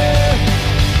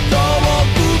遠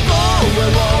く声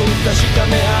を確か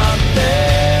め合って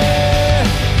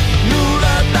濡れ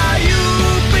た指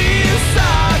先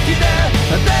で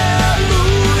立てる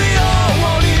よ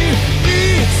うに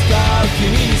いつか君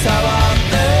に触っ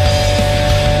て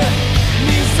み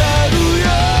せるよ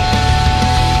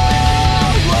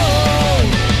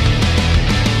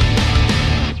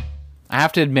I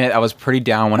have to admit, I was pretty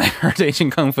down when I heard Asian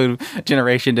Kung Fu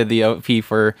Generation did the OP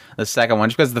for the second one,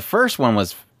 just because the first one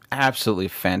was absolutely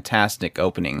fantastic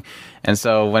opening, and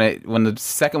so when the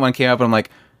second one came up, I'm like,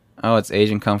 oh, it's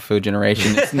Asian Kung Fu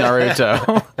Generation, it's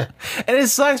Naruto, and it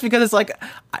sucks because it's like,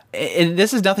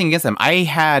 this is nothing against them. I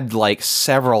had like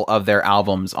several of their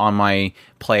albums on my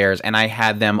players, and I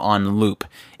had them on loop.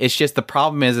 It's just the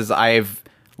problem is I've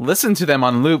listened to them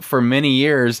on loop for many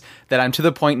years that I'm to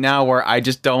the point now where I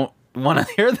just don't want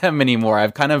to hear them anymore.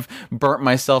 I've kind of burnt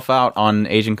myself out on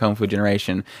Asian Kung Fu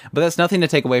Generation, but that's nothing to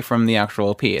take away from the actual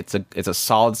OP. It's a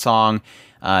solid song.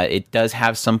 It does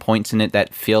have some points in it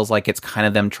that feels like it's kind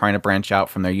of them trying to branch out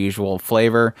from their usual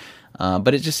flavor,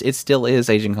 but it still is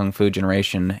Asian Kung Fu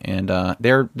Generation, and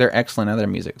they're excellent at their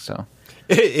music. So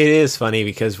It is funny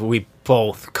because we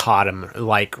both caught him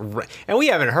and we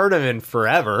haven't heard him in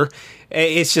forever.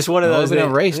 It's just one of those.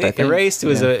 Erased, I think. Erased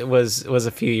was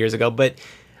a few years ago, but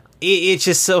it's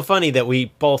just so funny that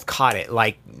we both caught it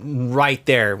like right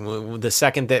there. The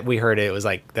second that we heard it, it was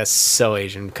like, that's so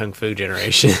Asian Kung Fu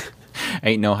Generation.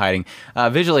 ain't no hiding.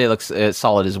 Visually, it looks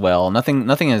solid as well. Nothing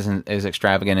is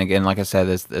extravagant. Again, like I said,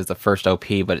 is the first OP,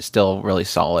 but it's still really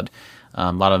solid.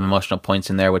 A lot of emotional points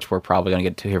in there, which we're probably going to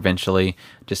get to here eventually.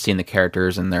 Just seeing the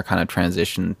characters and their kind of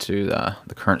transition to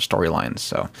the current storylines.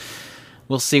 So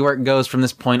we'll see where it goes from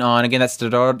this point on. Again, that's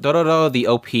Dororo, the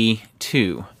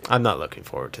OP2. I'm not looking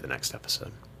forward to the next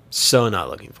episode. So not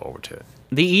looking forward to it.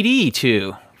 The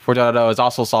ED2 for Dororo is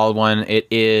also a solid one. It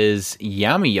is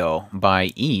Yamiyo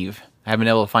by Eve. I haven't been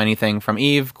able to find anything from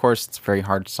Eve. Of course, it's a very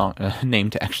hard song name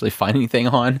to actually find anything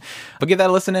on. But give that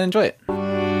a listen and enjoy it.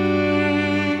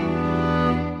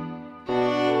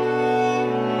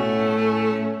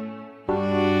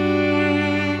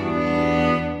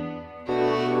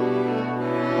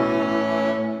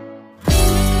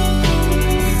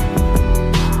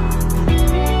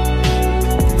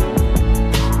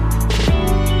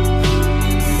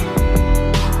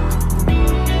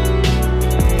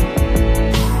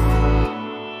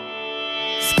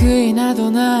 な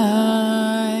ど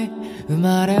ない生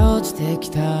まれ落ちてき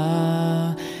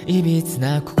たいびつ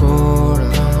な心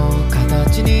の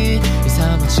形に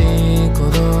勇ましい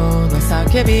鼓動の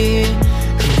叫び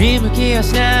振り向きは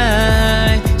し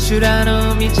ない修羅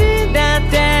の道だっ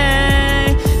て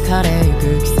枯れゆ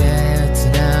く季節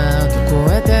など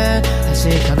越えて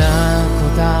確かな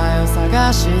答えを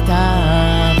探した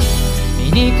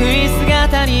醜い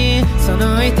姿にそ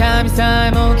の痛みさ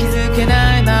えも気づけ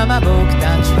ないまま僕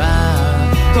たちは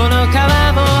この皮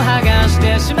も剥がし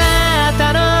てしまっ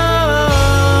たの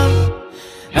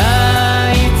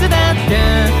あいつだって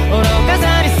愚か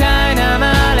さに苛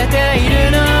まれてい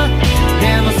るの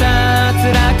でもさ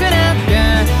辛くなって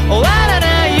終わらな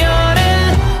い夜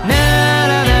な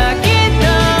らばきっと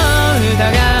疑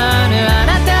わぬあ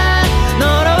なた呪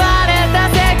われた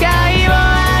世界を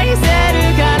愛せる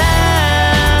から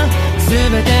全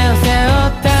てを背負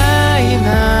った今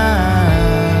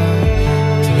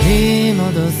取り戻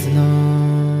すの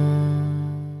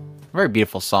Very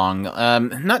beautiful song.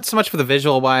 Not so much for the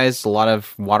visual wise, a lot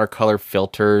of watercolor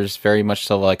filters, very much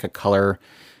so like a color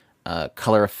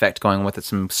effect going with it,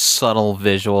 some subtle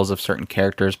visuals of certain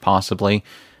characters possibly.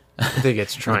 I think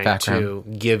it's trying to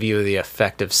give you the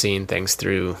effect of seeing things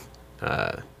through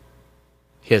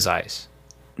his eyes.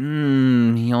 He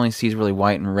only sees really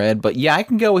white and red, but yeah, I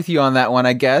can go with you on that one,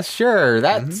 I guess. Sure,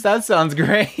 that sounds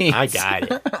great. I got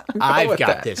it. I've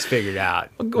got this figured out.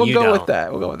 We'll go with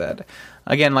that. We'll go with that.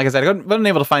 Again, like I said, I wasn't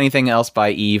able to find anything else by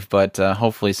Eve, but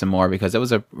hopefully some more, because it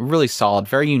was a really solid,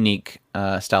 very unique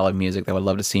style of music that I would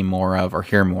love to see more of, or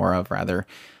hear more of, rather.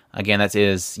 Again, that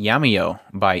is Yamiyo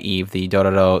by Eve, the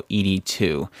Dororo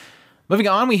ED2. Moving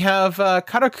on, we have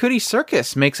Karakuri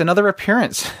Circus makes another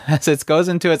appearance as it goes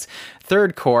into its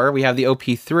third core. We have the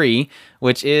OP3,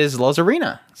 which is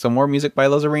Lozarina. So more music by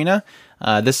Lozarina.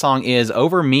 This song is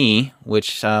Over Me,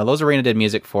 which Lozarina did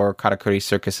music for Karakuri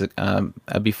Circus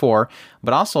before,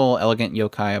 but also Elegant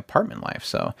Yokai Apartment Life.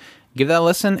 So give that a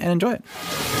listen and enjoy it.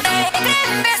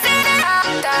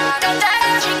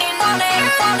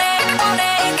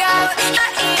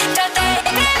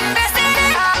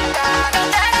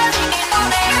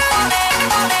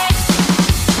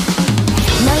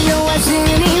 迷わず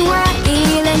にはい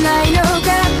れないのが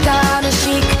楽し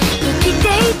く生きて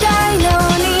いたいの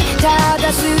にただ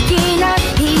好きな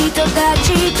人たち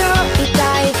といた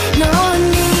いのに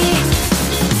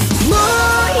もう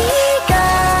いいか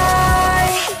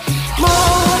いもう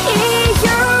いいよ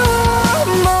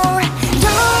もうど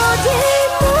うで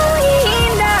もいい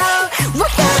んだわ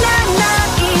からな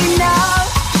いな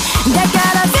だか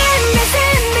ら全部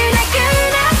なく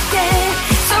なって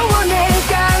そう願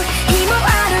う日もあ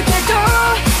るけど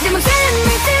でも全部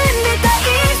大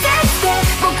切で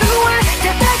僕は戦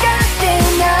って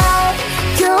ない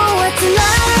今日は辛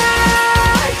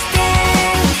くて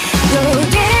どう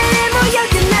でもよ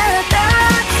くなった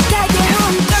だけ本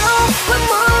当は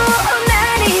もう何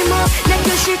もなく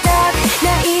したくな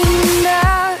いんだ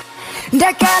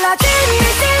だから全部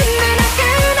なく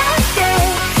なって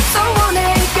そう願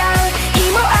う日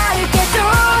もあるけど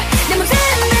でも全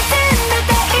部大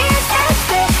切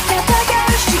で戦う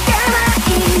しかない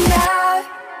んだ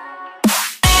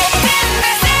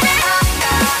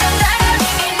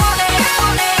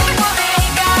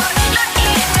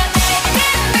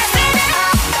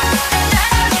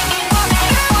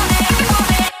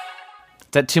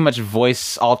Is that too much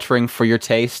voice altering for your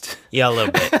taste? Yeah, a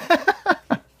little bit.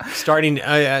 Starting,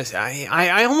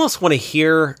 I almost want to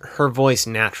hear her voice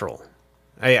natural.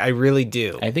 I really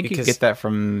do. I think you get that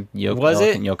from Was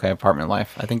it? Yokai Apartment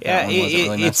Life. I think that one wasn't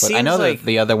really it messed with. I know seems like- that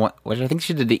the other one, which I think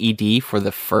she did the ED for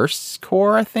the first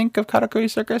core, I think, of Karakuri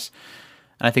Circus.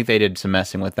 And I think they did some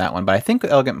messing with that one. But I think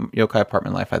Elegant Yokai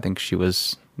Apartment Life, I think she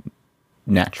was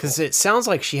natural. Because it sounds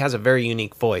like she has a very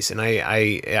unique voice, and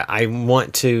I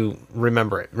want to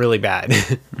remember it really bad.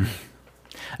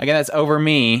 Again, that's Over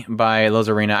Me by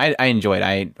Lozarina. I enjoy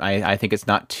it. I think it's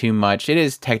not too much. It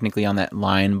is technically on that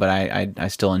line, but I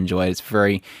still enjoy it.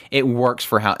 It works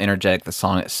for how energetic the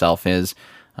song itself is.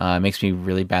 It makes me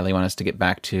really badly want us to get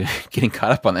back to getting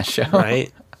caught up on this show.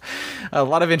 Right? A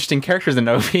lot of interesting characters in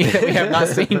Novi that we have not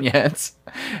seen yet.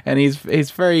 And he's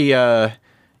very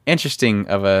interesting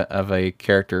of a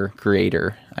character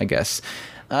creator, I guess.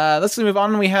 Let's move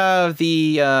on. We have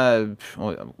the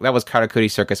that was Karakuri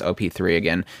Circus OP3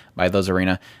 again by Those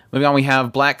Arena. Moving on, we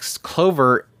have Black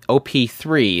Clover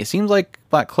OP3. It seems like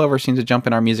Black Clover seems to jump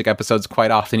in our music episodes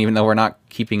quite often, even though we're not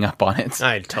keeping up on it.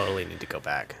 I totally need to go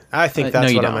back. I think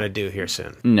that's what I'm going to do here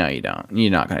soon. No, you don't.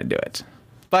 You're not going to do it.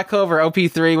 Black Clover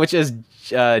OP3, which is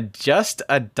just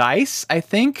a dice, I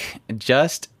think.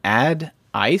 Just add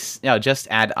ice. No, just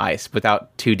add ice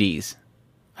without 2 Ds.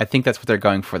 I think that's what they're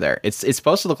going for there. It's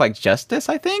supposed to look like Justice,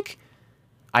 I think.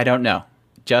 I don't know.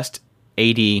 Just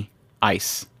AD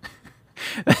Ice.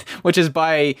 Which is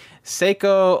by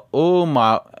Seiko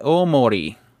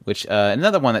Omori, which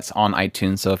another one that's on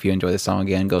iTunes. So if you enjoy this song,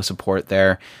 again, go support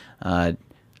there.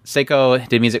 Seiko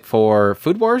did music for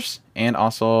Food Wars and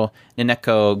also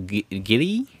Nineko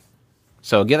Giri.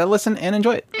 So give that a listen and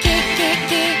enjoy it.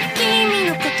 君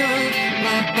のことわ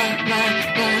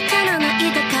からな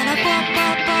いだから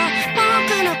僕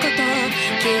のこと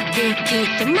き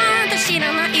っとまだ知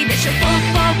らないでしょ僕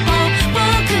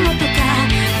のとか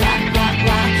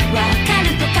わかる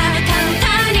とか簡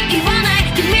単に言わない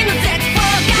君の絶望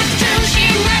が中心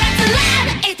なら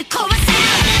貫いて壊せ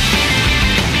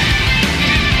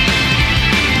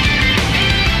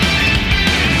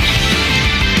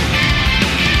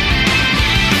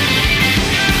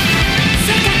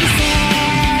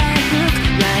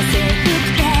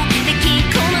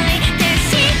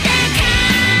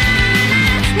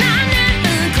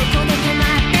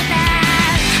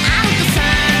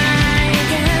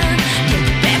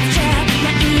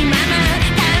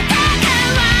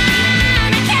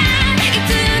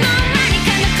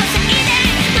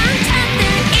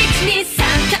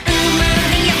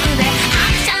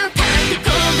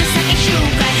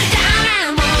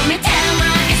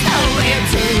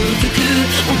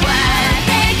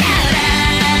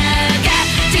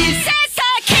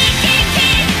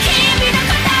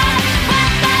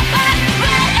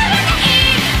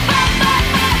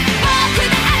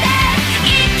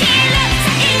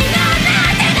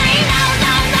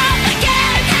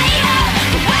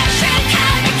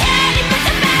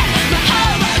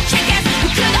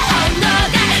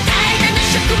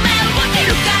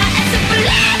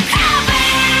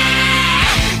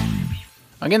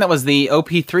Again, that was the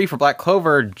OP3 for Black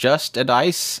Clover, Just a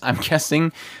Dice, I'm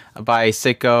guessing, by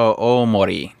Seiko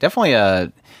Omori. Definitely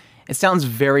it sounds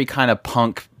very kind of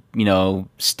punk,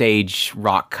 stage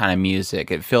rock kind of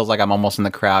music. It feels like I'm almost in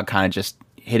the crowd kind of just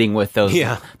hitting with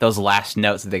those last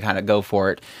notes that they kind of go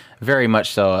for it. Very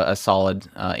much so a solid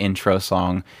intro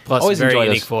song. Plus Always very enjoy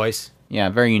unique this. voice. Yeah,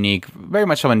 very unique. Very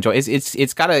much so enjoy.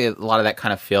 It's got a lot of that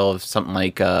kind of feel of something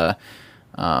like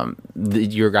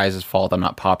Your Guys' Fault, I'm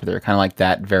Not Popular, kind of like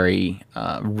that very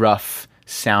rough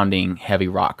sounding heavy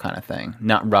rock kind of thing.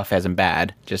 Not rough as in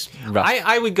bad, just rough.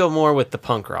 I would go more with the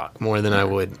punk rock more than I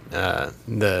would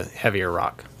the heavier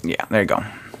rock. Yeah, there you go.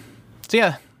 So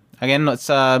yeah, again, let's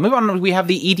move on. We have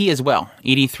the ED as well.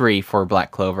 ED3 for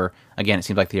Black Clover. Again, it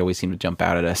seems like they always seem to jump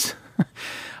out at us.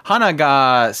 Hana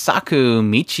ga Saku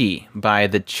Michi by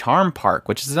The Charm Park,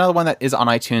 which is another one that is on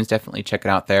iTunes. Definitely check it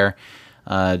out there.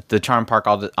 The Charm Park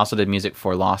also did music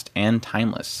for Lost and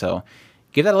Timeless. So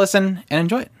give that a listen and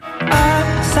enjoy it.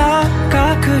 朝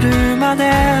が来るまで追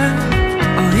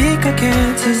いかけ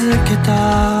続け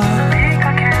た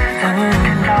旅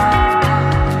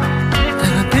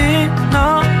の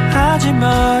始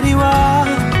まりは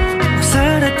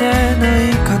忘れてない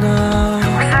かな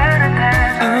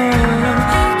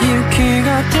雪が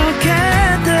溶け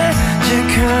て時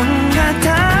間が経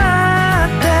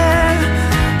って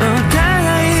お互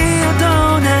い大人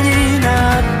にな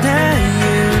ってゆ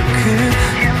く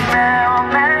夢を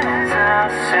目指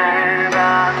せば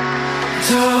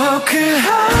遠く離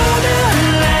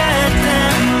れて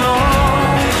も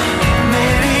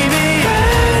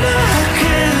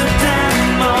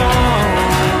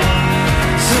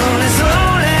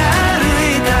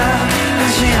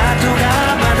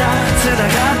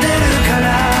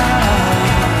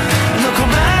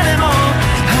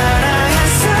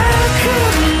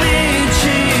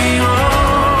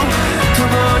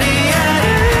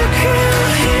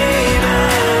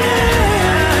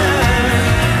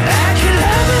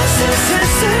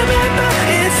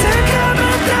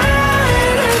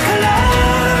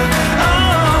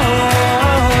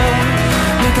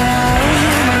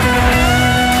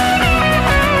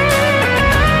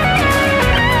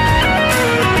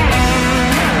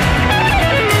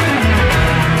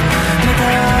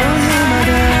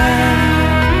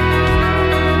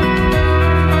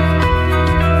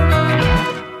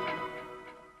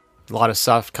lot of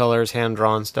soft colors,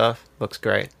 hand-drawn stuff. Looks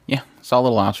great. Yeah, saw a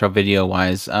little outro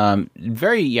video-wise.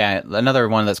 Another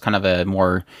one that's kind of a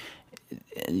more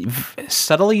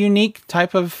subtly unique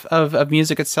type of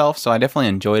music itself, so I definitely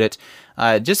enjoyed it.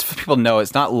 Just for people to know,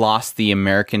 it's not Lost, the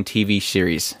American TV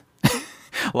series.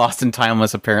 Lost and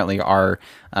Timeless apparently are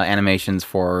animations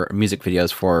for music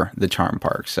videos for the Charm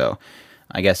Park, so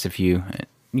I guess if you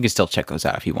can still check those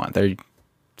out if you want. They're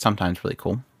sometimes really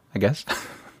cool, I guess.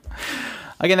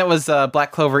 Again, that was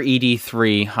Black Clover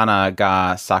ED3, Hana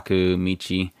ga Saku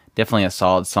Michi. Definitely a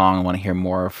solid song. I want to hear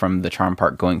more from the Charm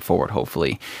Park going forward,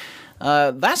 hopefully.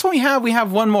 That's what we have. We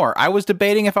have one more. I was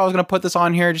debating if I was going to put this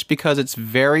on here just because it's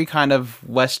very kind of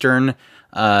Western.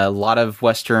 A lot of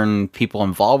Western people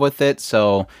involved with it,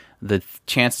 so the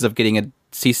chances of getting a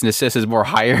cease and desist is more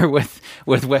higher with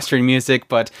Western music.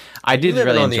 But I did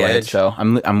really enjoy it, so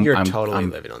I'm totally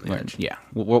living on the edge. Yeah,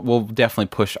 we'll definitely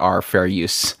push our fair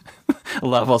use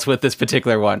levels with this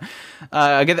particular one.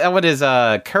 Again, that one is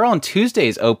Carol and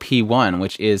Tuesday's OP1,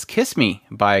 which is "Kiss Me"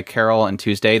 by Carol and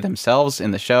Tuesday themselves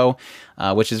in the show,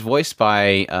 which is voiced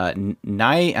by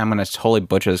Nai. I'm going to totally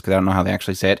butcher this because I don't know how they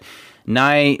actually say it.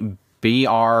 Nai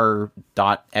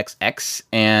BR.XX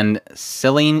and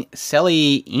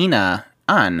Selina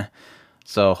An.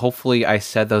 So hopefully I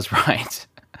said those right.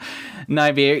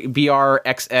 Nai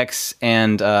BRXX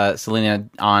and Selina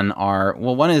An are,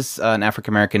 well, one is an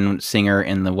African-American singer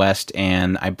in the West,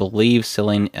 and I believe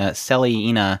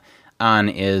Selina An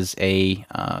is a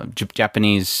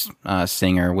Japanese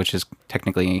singer, which is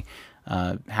technically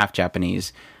half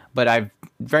Japanese. But I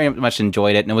very much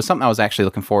enjoyed it, and it was something I was actually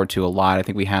looking forward to a lot. I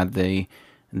think we had the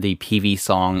PV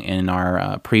song in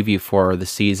our preview for the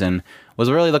season. Was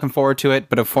really looking forward to it,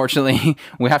 but unfortunately,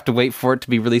 we have to wait for it to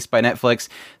be released by Netflix.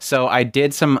 So I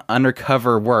did some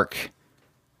undercover work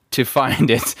to find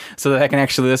it so that I can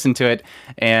actually listen to it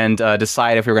and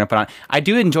decide if we were going to put on. I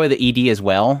do enjoy the ED as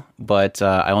well, but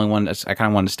I kind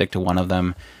of wanted to stick to one of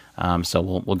them. So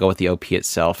we'll go with the OP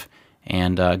itself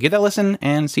and give that a listen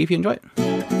and see if you enjoy it.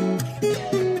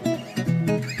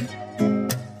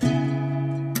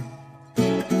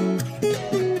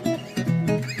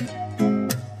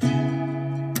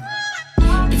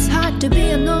 To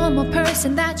be a normal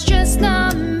person, that's just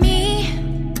not me.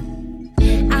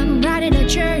 I'm writing a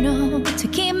journal to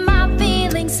keep my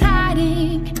feelings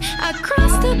hiding.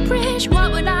 Across the bridge,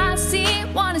 what would I see?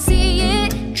 Wanna see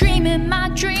it, dreaming my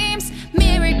dreams.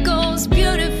 Miracles,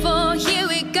 beautiful, here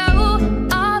we go,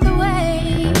 all the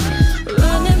way.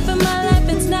 Running for my life,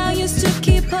 it's now used to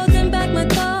keep holding back my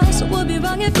thoughts. Would be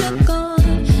wrong if you're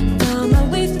gone. Found my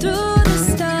way through the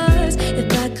stars.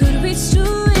 If I could reach to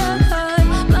your heart,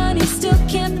 still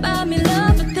can't buy me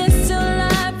love, but there's still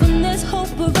life and there's hope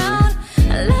around.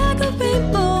 Like a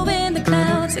rainbow in the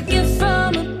clouds, a gift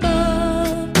from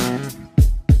above.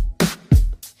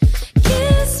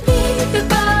 Kiss me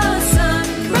before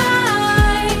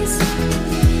sunrise,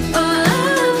 or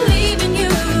I'm leaving you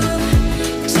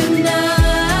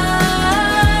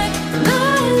tonight.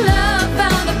 My love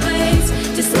found a place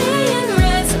to stay and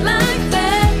rest like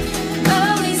that.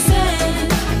 Always said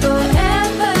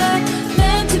forever,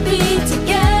 meant to be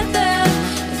together.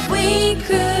 If we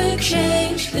could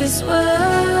change this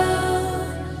world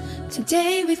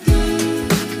today with you.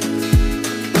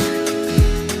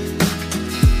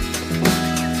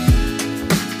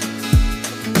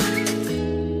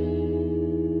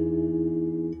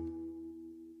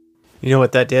 You know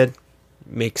what that did?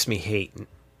 Makes me hate.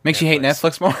 Makes you hate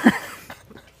Netflix more?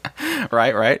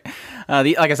 Right.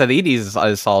 Like I said, the ED is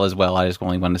solid as well. I just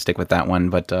only wanted to stick with that one,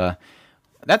 but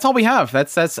that's all we have.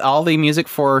 That's all the music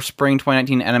for spring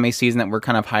 2019 anime season that we're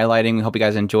kind of highlighting. We hope you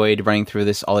guys enjoyed running through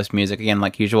all this music. Again,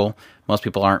 like usual, most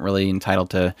people aren't really entitled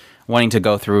to wanting to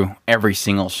go through every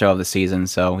single show of the season,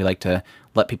 so we like to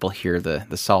let people hear the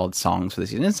solid songs for the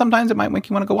season. And sometimes it might make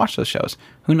you want to go watch those shows.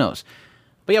 Who knows?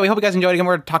 But yeah, we hope you guys enjoyed. Again,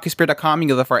 we're at TalkieSpirit.com. You can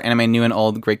go there for our anime new and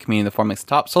old, great community. The forum links at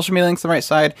the top, social media links on the right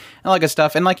side, and all that good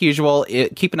stuff. And like usual,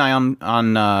 keep an eye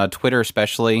on Twitter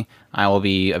especially. I will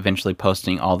be eventually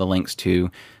posting all the links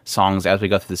to songs as we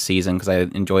go through the season because I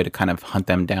enjoy to kind of hunt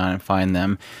them down and find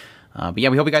them. But yeah,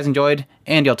 we hope you guys enjoyed,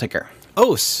 and y'all take care.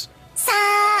 Os! さ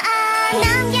あ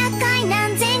何百回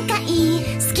何千回好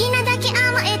きなだけ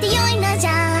甘えてよいのじ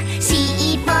ゃ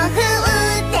尻尾振っ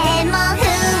てもふ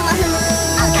もふ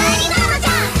おかえりママち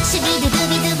ゃんシュビドゥドゥ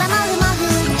ビドゥバモフモフ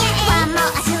ワンモア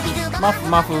シュビドゥバモフ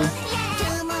マフ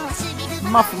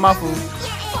マフマフマフ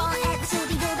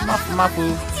マフマフ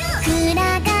暗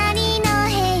が